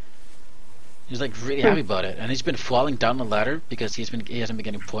 now. He's like really happy about it, and he's been falling down the ladder because he hasn't been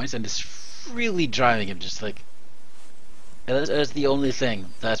getting points, and it's really driving him. Just like that's the only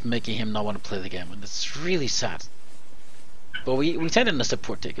thing that's making him not want to play the game, and it's really sad. But we sent in a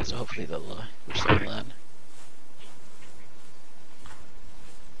support ticket, so hopefully they'll resolve that.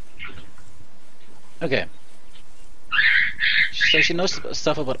 Okay. So she knows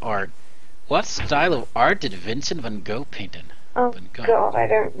stuff about art. What style of art did Vincent van Gogh paint in? Oh God, I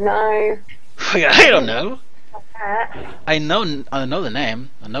don't know. I don't know. I know the name.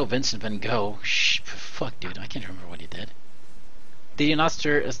 I know Vincent van Gogh. Shh, fuck, dude, I can't remember what he did. Did you not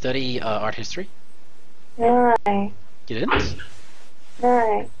study art history? No. You didn't?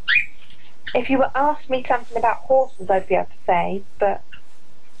 No. If you were asked me something about horses, I'd be able to say, but...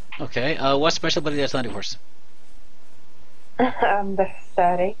 Okay, what special about the Icelandic horse? They're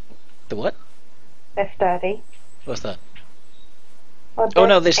sturdy. The what? They're sturdy. What's that? Well, oh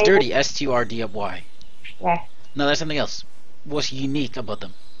no, they're sturdy. S-T-U-R-D-Y. Yeah. No, that's something else. What's unique about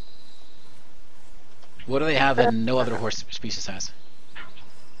them? What do they have that no other horse species has?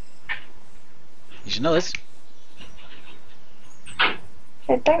 You should know this.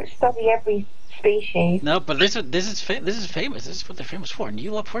 They don't study every species. No, but this is famous. This is what they're famous for. And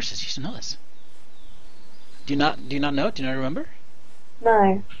you love horses. You should know this. Do you not know? Do you not remember?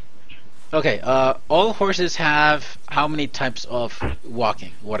 No. Okay. All horses have how many types of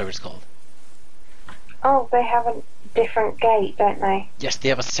walking, whatever it's called? Oh, they have a different gait, don't they? Yes, they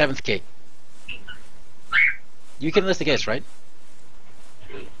have a 7th gait. You can list the gaits, right?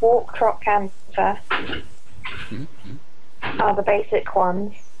 Walk, trot, canter are the basic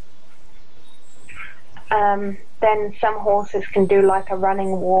ones. Then some horses can do like a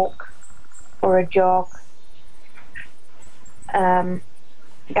running walk or a jog.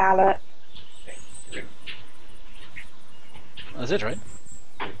 Gallop. That's it, right?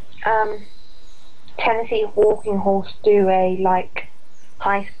 Tennessee walking horse do a like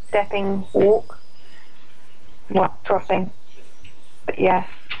high stepping walk. Well, trotting. But yeah.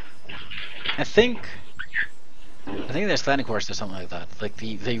 I think the Icelandic horse does something like that. Like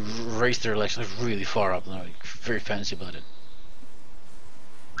they raise their legs like really far up and they're like very fancy about it.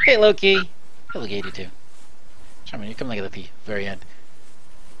 Hey Loki! Hey Loki 82. Charmin, you're coming like at the very end.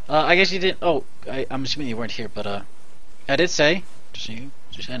 I guess you didn't. Oh, I'm assuming you weren't here, but I did say, just so you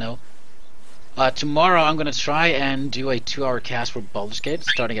know, tomorrow I'm gonna try and do a 2-hour cast for Baldur's Gate,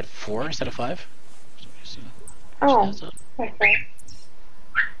 starting at 4 instead of 5. Oh, okay.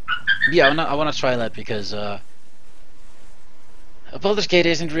 Yeah, I wanna try that because Baldur's Gate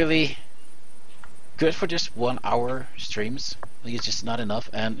isn't really good for just 1 hour streams. Like, it's just not enough,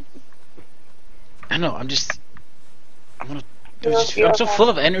 and I don't know. I'm so full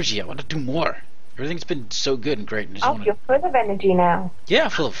of energy. I want to do more. Everything's been so good and great. And I just Oh, wanna... you're full of energy now. Yeah, I'm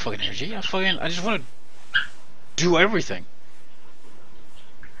full of fucking energy. I just want to do everything.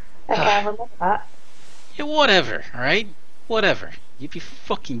 Okay, I remember that. Yeah, whatever. All right, whatever. You'd be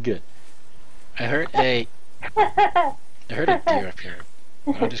fucking good. I heard a deer up here.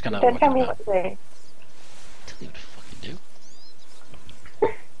 I'm just gonna Don't walk tell it me about. what to do. Tell you what to fucking do.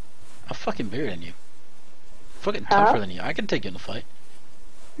 I'm fucking bigger than you. Fucking tougher than you. I can take you in a fight.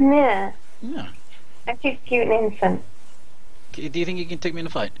 Yeah. Yeah. I'm too cute and innocent. Do you think you can take me in a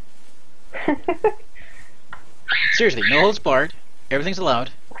fight? Seriously, no holds barred. Everything's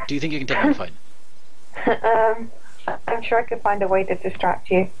allowed. Do you think you can take me in a fight? I'm sure I could find a way to distract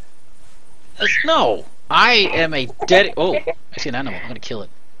you. No! I am a dead... Oh! I see an animal. I'm gonna kill it.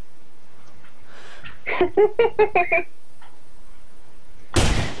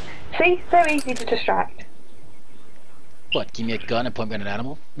 See? So easy to distract. What? Give me a gun and point me at an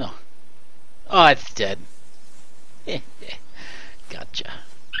animal? No. Oh, it's dead. Gotcha.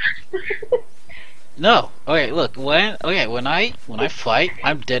 No. Okay, look. When I fight,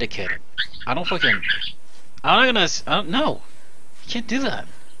 I'm dedicated. I don't fucking... I'm not gonna... no. You can't do that.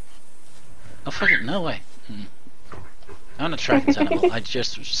 Oh, fucking... No way. I'm gonna track this animal. I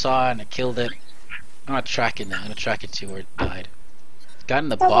just saw it and I killed it. I'm gonna track it now. I'm gonna track it to where it died. Got in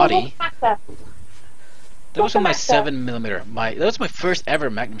the body. That was my 7mm. That was my first ever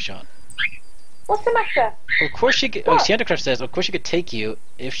Magnum shot. What's the matter? Of course she could... Oh, Santa Claus says, of course she could take you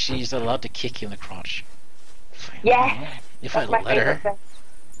if she's allowed to kick you in the crotch. Yeah. If I let her.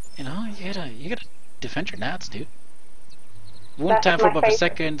 You know, you gotta defend your nats, dude. One time for above a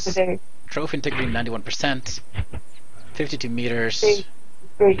second. Trophy integrity 91%. 52 meters.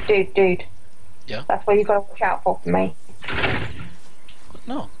 Dude. Yeah? That's what you gotta watch out for me.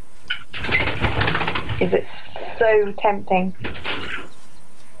 No. Is it so tempting?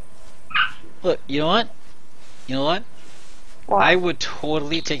 Look, you know what? What? I would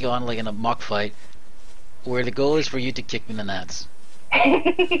totally take you on like in a mock fight where the goal is for you to kick me in the nuts.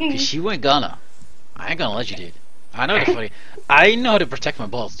 Cause you ain't gonna. I ain't gonna let you, dude. I know I know how to protect my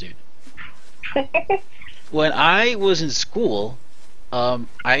balls, dude. When I was in school,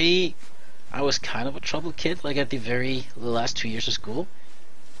 I was kind of a troubled kid, like at the very last 2 years of school.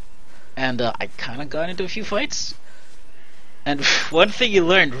 And I kind of got into a few fights. And one thing you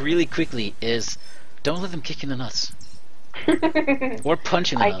learned really quickly is don't let them kick you in the nuts. Or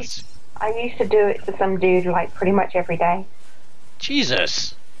punch you in the nuts. I used to do it to some dude like pretty much every day.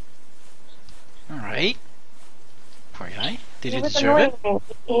 Jesus. Alright. Poor guy. Did you was deserve it? Me.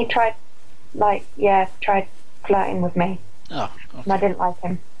 He tried, tried flirting with me. Oh, okay. And I didn't like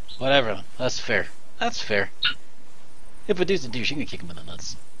him. Whatever. That's fair. That's fair. If a dude's a douche, you can kick him in the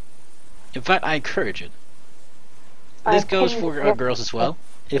nuts. In fact, I encourage it. This goes for girls as well.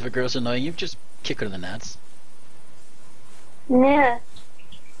 If a girl's annoying you, just kick her in the nuts. Yeah.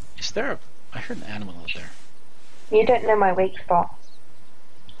 Is there I heard an animal out there. You don't know my weak spot.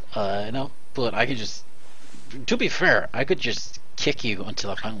 No. But I could just... To be fair, I could just kick you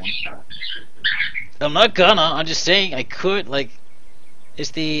until I find one. I'm not gonna, I'm just saying I could, like...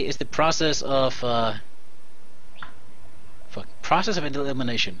 It's the process of, process of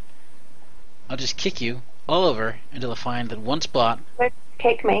elimination. I'll just kick you all over until I find that one spot. Don't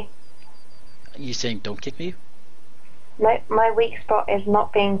kick me. You saying don't kick me? My weak spot is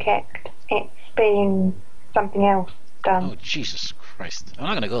not being kicked. It's being something else done. Oh, Jesus Christ. I'm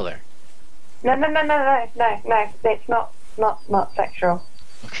not gonna go there. No. It's not sexual.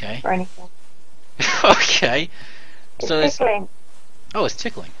 Okay. Or anything. Okay. It's tickling. Oh, it's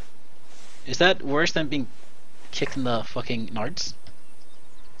tickling. Is that worse than being kicked in the fucking nards?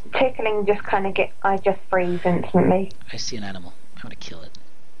 Tickling just kind of I just freeze instantly. I see an animal. I'm gonna kill it.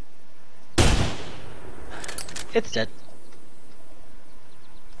 It's dead.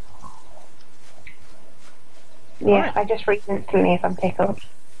 Yeah, Right. I just freeze instantly if I'm tickled.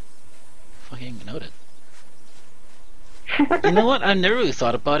 Fucking noted. You know what? I never really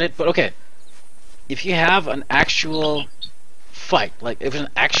thought about it, but okay. If you have an actual fight, like if it's an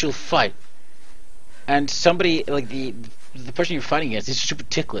actual fight, and somebody like the person you're fighting against is super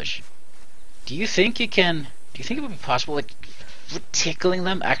ticklish, do you think it would be possible, like, would tickling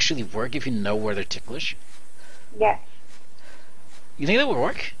them actually work if you know where they're ticklish? Yes. You think that would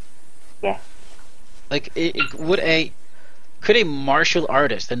work? Yes. Like, could a martial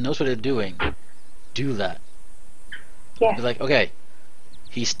artist that knows what they're doing do that? Yes. Be like, okay,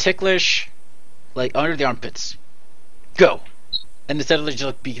 he's ticklish, like under the armpits, go. And instead of just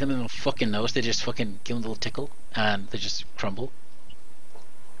like beating them in the fucking nose, they just fucking give them a little tickle and they just crumble.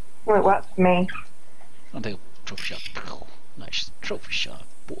 Well, it works for me. I'll take a trophy shot. Nice trophy shot,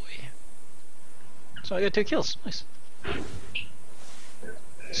 boy. So I got 2 kills. Nice.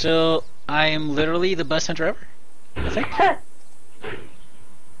 So I am literally the best hunter ever, I think.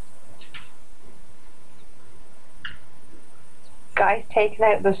 Guy's taken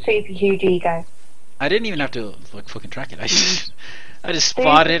out the super huge ego. I didn't even have to like fucking track it. I just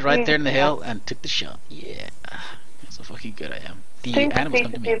spotted it right there in the hill and took the shot. Yeah, that's how fucking good I am. The animals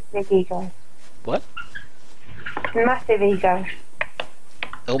come to me. Super big ego. What? Massive ego.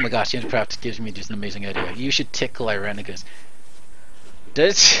 Oh my gosh, Craft gives me just an amazing idea. You should tickle Irenicus.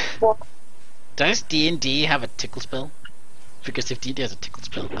 Does What? Does D&D have a tickle spell? Because if D&D has a tickle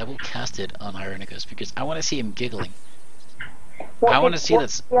spell, I will cast it on Irenicus because I want to see him giggling. I want to see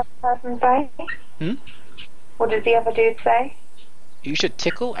that. What did the other person say? Hmm? What did the other dude say? You should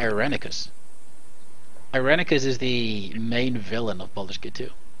tickle Irenicus. Irenicus is the main villain of Baldur's Gate 2.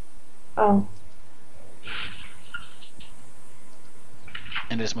 Oh.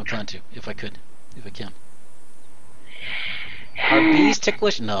 And it's my plan to, if I could, if I can. Are bees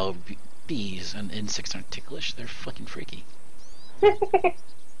ticklish? No, bees and insects aren't ticklish. They're fucking freaky.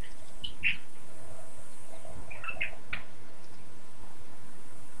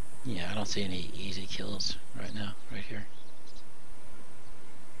 Yeah, I don't see any easy kills right now, right here.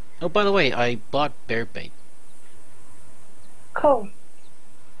 Oh, by the way, I bought bear bait. Cool.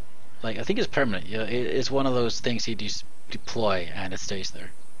 Like, I think it's permanent. Yeah, it's one of those things you just deploy and it stays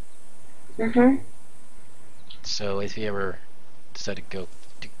there. Mhm. So if you ever decide to go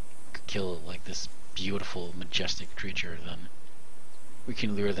to kill like this beautiful, majestic creature, then we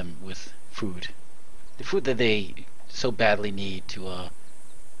can lure them with food. The food that they so badly need to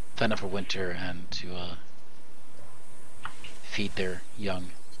fend off for winter and to feed their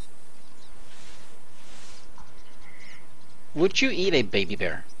young. Would you eat a baby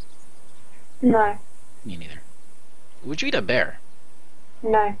bear? No. Me neither. Would you eat a bear?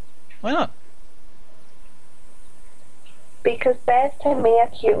 No. Why not? Because bears to me are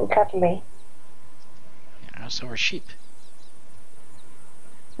cute and cuddly. Yeah, so are sheep.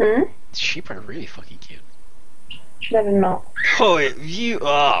 Hmm? Sheep are really fucking cute. No, they're not.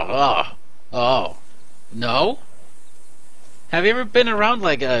 Oh, no. Have you ever been around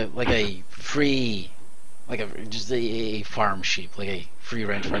like a free, just a farm sheep, like a free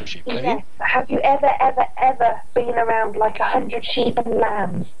range farm sheep? Have Yes. Have you ever been around like 100 sheep and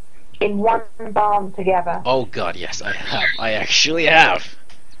lambs in one barn together? Oh god, yes, I have. I actually have.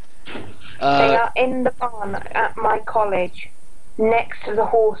 They are in the barn at my college, next to the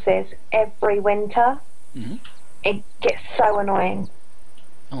horses every winter. Mhm. It gets so annoying.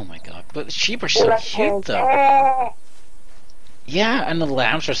 Oh my god, but sheep are All so I hear cute is, though. "Eh." Yeah, and the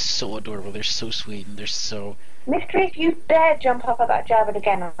lambs are so adorable. They're so sweet and they're so. Mystery, if you dare jump up at that javelin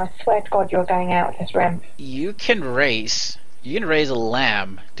again, I swear to God you're going out of this room. You can raise a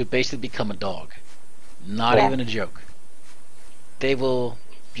lamb to basically become a dog. Not Yeah. even a joke.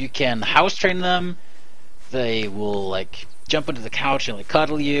 You can house train them. They will like jump into the couch and like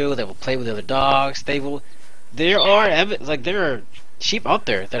cuddle you. They will play with other dogs. There are sheep out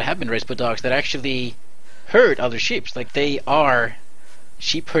there that have been raised by dogs that actually herd other sheep. Like they are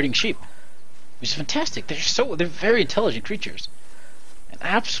sheep herding sheep, which is fantastic. They're very intelligent creatures, and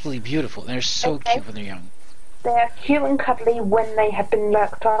absolutely beautiful. And they're so Okay. cute when they're young. They're cute and cuddly when they have been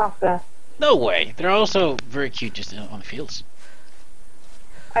looked after. No way. They're also very cute just on the fields.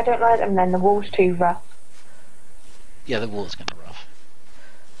 I don't like them then, the wool's too rough. Yeah, the wool is kind of rough.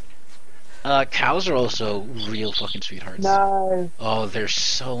 Cows are also real fucking sweethearts. No. Oh, they're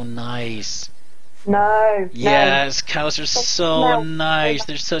so nice. No. Yes, cows are so smell. nice.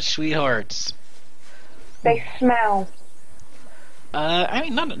 They're such sweethearts. No. They smell. I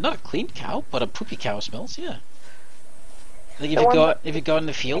mean, not a clean cow, but a poopy cow smells. Yeah. Like The if you go in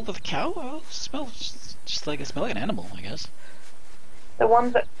the field with a cow, well, it smells just like an animal, I guess. The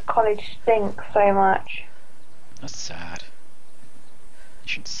ones at college stink so much. That's sad. They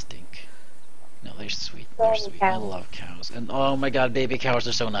should stink. No, they're sweet. They're Baby sweet. I cows. love cows. And oh my god, baby cows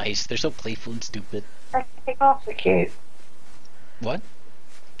are so nice. They're so playful and stupid. The calves are cute. What?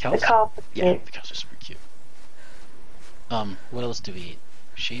 The Cows? calves are Yeah, cute. the cows are super cute. What else do we eat?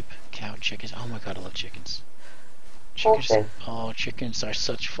 Sheep, cow, chickens. Oh my god, I love chickens. Chickens. Horses. Oh, chickens are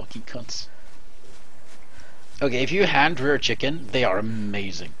such fucking cunts. Okay, if you hand rear a chicken, they are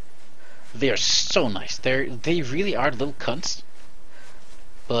amazing. They are so nice. They really are little cunts.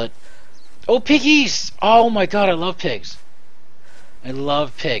 But oh, piggies! Oh my god, I love pigs. I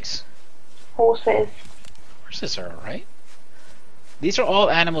love pigs. Horses. Horses are alright. These are all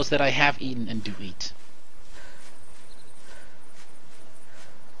animals that I have eaten and do eat.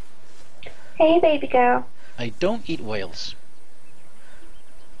 Hey, baby girl. I don't eat whales.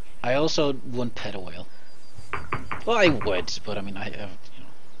 I also wouldn't pet a whale. Well, I would, but I mean, I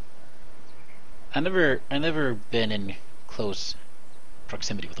never been in close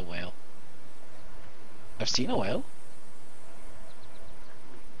proximity with a whale. I've seen a whale,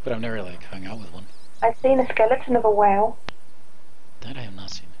 but I've never like hung out with one. I've seen a skeleton of a whale. That I have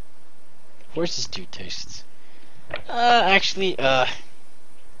not seen. Horses do taste. Actually,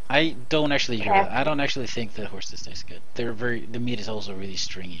 I don't actually agree with that. I don't actually think that horses taste good. The meat is also really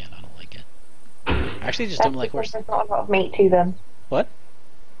stringy and I don't like it. I actually just don't like horses. There's not a lot of meat to them. What?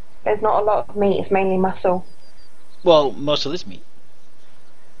 There's not a lot of meat, it's mainly muscle. Well, most of this meat.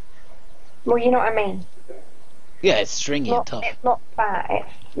 Well, you know what I mean. Yeah, it's stringy and tough. It's not fat,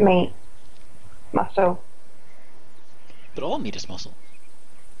 it's meat. Muscle. But all meat is muscle.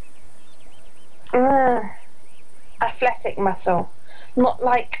 Athletic muscle.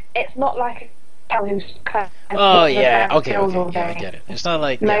 It's not like a cow who's kind of Oh yeah, okay, all yeah, I day. get it. It's not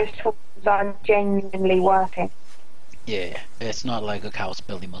like Most horses are genuinely working. yeah, it's not like a cow's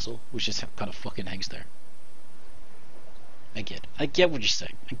belly muscle, which just kind of fucking hangs there. I get what you're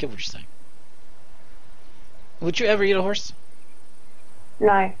saying. Would you ever eat a horse?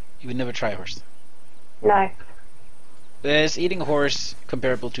 No. You would never try a horse. No. Is eating a horse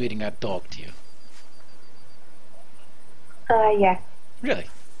comparable to eating a dog to you? Yeah. Really?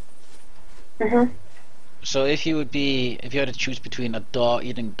 So if you had to choose between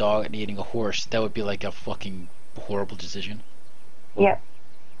eating a dog and eating a horse, that would be like a fucking horrible decision. Yep.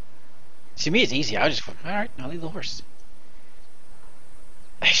 See, me it's easy. Alright, I'll eat the horse.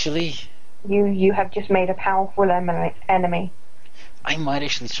 Actually, You have just made a powerful enemy. I might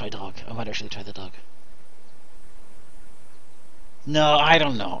actually try dog. I might actually try the dog. No, I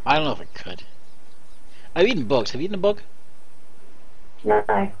don't know. I don't know if I could. I've eaten bugs. Have you eaten a bug? No.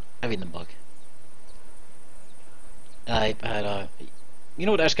 I've eaten a bug. I had you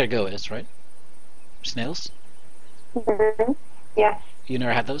know what escargot is, right? Snails? Yes. You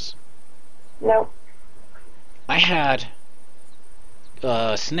never had those? No. I had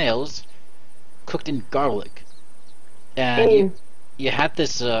snails cooked in garlic. And you had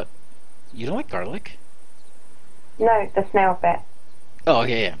this you don't like garlic? No, the snail bit. Oh,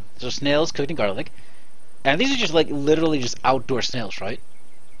 okay, yeah. So snails cooked in garlic. And these are just like literally just outdoor snails, right?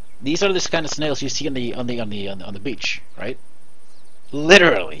 These are this kind of snails you see on the beach, right?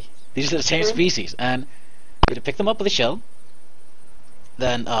 Literally. These are the same species, and you pick them up with a shell.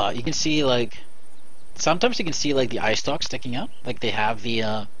 Then you can see like sometimes you can see like the eye stalks sticking out, like they have they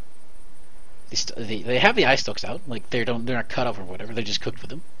have the eye stalks out, like they're not cut off or whatever. They're just cooked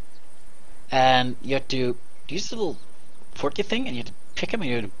with them, and you have to use the little forky thing, and you have to pick them and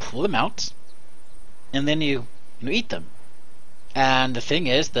you have to pull them out, and then you eat them. And the thing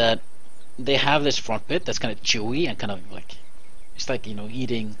is that they have this front bit that's kind of chewy and kind of like it's like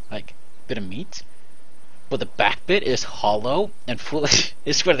eating like a bit of meat, but the back bit is hollow and full.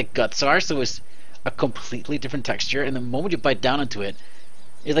 It's where the guts are, so it's a completely different texture. And the moment you bite down into it,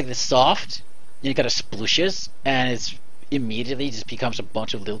 it's like the soft. And you got splooshes, and it's immediately just becomes a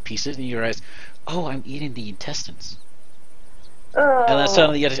bunch of little pieces, and you realize, oh, I'm eating the intestines. Oh. And then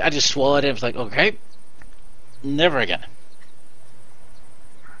suddenly I just swallowed it. I was like, okay, never again.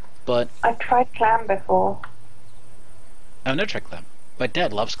 But I've tried clam before. I've never tried clam. My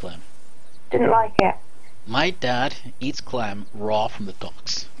dad loves clam. Didn't like it. My dad eats clam raw from the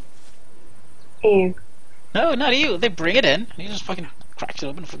docks. Ew. No, not you. They bring it in. He just fucking cracks it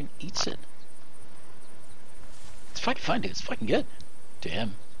open and fucking eats it. It's fucking fine, dude. It's fucking good. To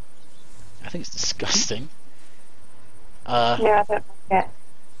him. I think it's disgusting. Yeah, I don't like it.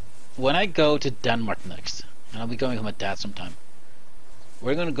 When I go to Denmark next, and I'll be going with my dad sometime,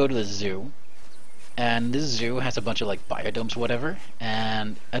 we're gonna go to the zoo, and this zoo has a bunch of like biodomes or whatever,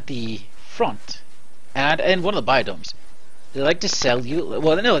 and at the front, and in one of the biodomes, they like to sell you,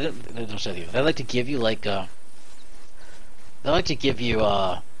 well no, they don't sell you, they like to give you like they let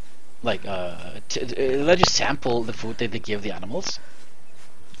you sample the food that they give the animals,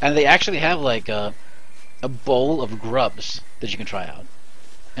 and they actually have like a bowl of grubs that you can try out.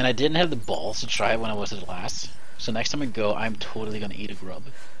 And I didn't have the balls to try it when I was at last, so next time I go, I'm totally gonna eat a grub.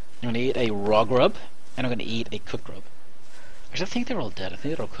 I'm gonna eat a raw grub, and I'm gonna eat a cooked grub. Actually, I think they're all dead. I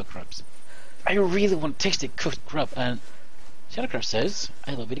think they're all cooked grubs. I really want to taste a cooked grub, and Shadowcraft says,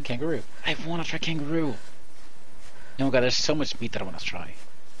 I love eating kangaroo. I want to try kangaroo. Oh my god, there's so much meat that I want to try.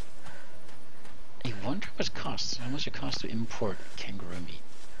 I wonder how much it costs to import kangaroo meat.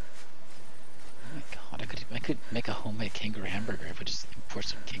 Oh my god, I could make a homemade kangaroo hamburger if I just import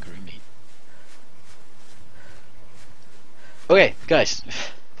some kangaroo meat. Okay, guys,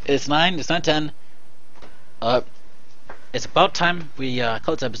 it's 9:10. it's about time we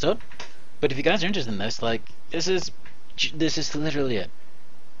call this episode. But if you guys are interested in this, like, this is literally it.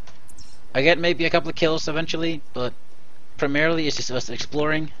 I get maybe a couple of kills eventually, but primarily it's just us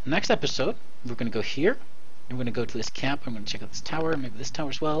exploring. Next episode, we're gonna go here. And we're gonna go to this camp. I'm gonna check out this tower, maybe this tower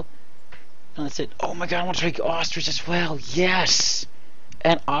as well. And that's it. Oh my god, I want to try ostrich as well. Yes,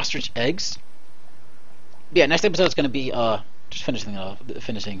 and ostrich eggs. Yeah, next episode is gonna be just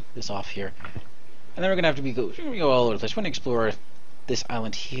finishing this off here, and then we're gonna have to we're gonna go all over the place. We're gonna explore this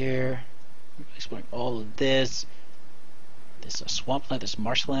island here, exploring all of this swampland, this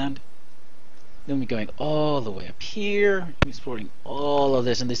marshland. Then we're going all the way up here, exploring all of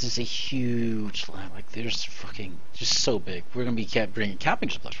this, and this is a huge land. Like, there's fucking just so big. We're gonna be bringing camping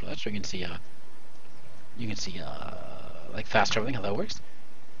supplies for that, so you can see like fast traveling, how that works.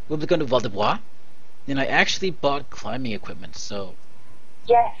 We'll be going to Val de Bois, and I actually bought climbing equipment, so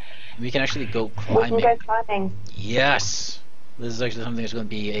yes, we can actually go we climbing. can go climbing. Yes, this is actually something that's going to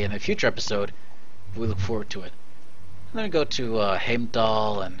be in a future episode. We look forward to it. And then we go to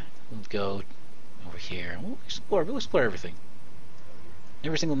Heimdall, and we'll go over here. We'll explore everything.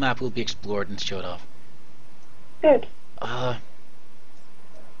 Every single map will be explored and showed off. Good. I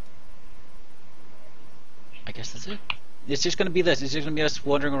guess that's it. It's just gonna be this. It's just gonna be us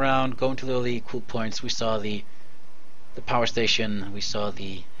wandering around, going to all the cool points. We saw the power station. We saw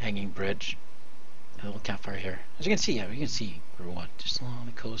the hanging bridge. A little campfire here. As you can see, you can see where we want. Just along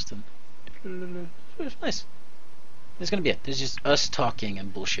the coast, and it's nice. This is gonna be it. This is just us talking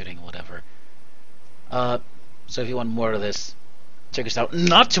and bullshitting and whatever. So if you want more of this, check us out.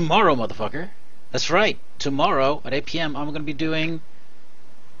 Not tomorrow, motherfucker. That's right. Tomorrow at 8 p.m. I'm gonna be doing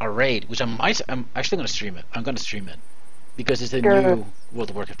a raid, which I'm actually gonna stream it. I'm gonna stream it because it's a new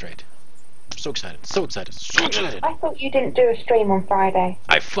World of Warcraft raid. I'm so excited. So excited. So excited. I thought you didn't do a stream on Friday.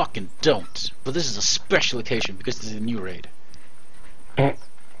 I fucking don't. But this is a special occasion because this is a new raid.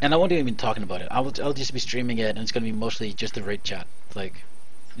 And I won't even be talking about it. I'll just be streaming it, and it's gonna be mostly just the raid chat. Like,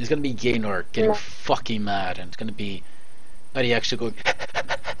 it's gonna be Gaynor getting fucking mad, and it's gonna be Eddie actually going,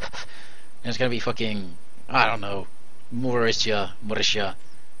 and it's gonna be fucking, I don't know, Mauricia,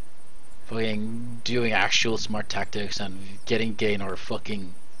 fucking doing actual smart tactics and getting Gaynor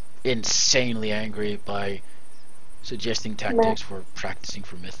fucking insanely angry by suggesting tactics for practicing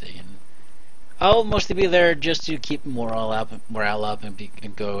for Mythic, and I'll mostly be there just to keep morale up and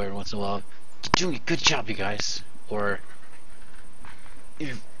go every once in a while. You're doing a good job, you guys, or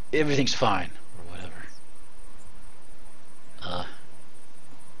if everything's fine, or whatever.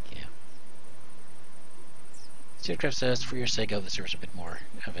 Yeah. Steelcraft says, for your sake, of the server's a bit more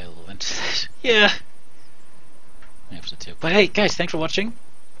available than yeah. I hope so too. But hey, guys, thanks for watching.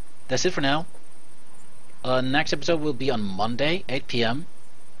 That's it for now. Next episode will be on Monday, 8 p.m.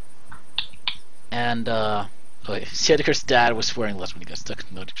 And, Sedeker's dad was swearing less when he got stuck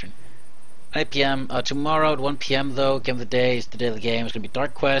in the train. 8 p.m. Tomorrow at 1 p.m. though, game of the day is the daily game. It's gonna be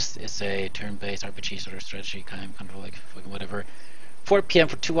Dark Quest. It's a turn-based RPG sort of strategy kind of like fucking whatever. 4 p.m.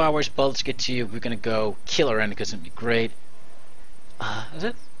 for 2 hours. Baldur's Gate 2. We're gonna go kill our end because it's gonna be great. That's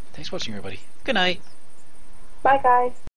it. Thanks for watching, everybody. Good night. Bye, guys.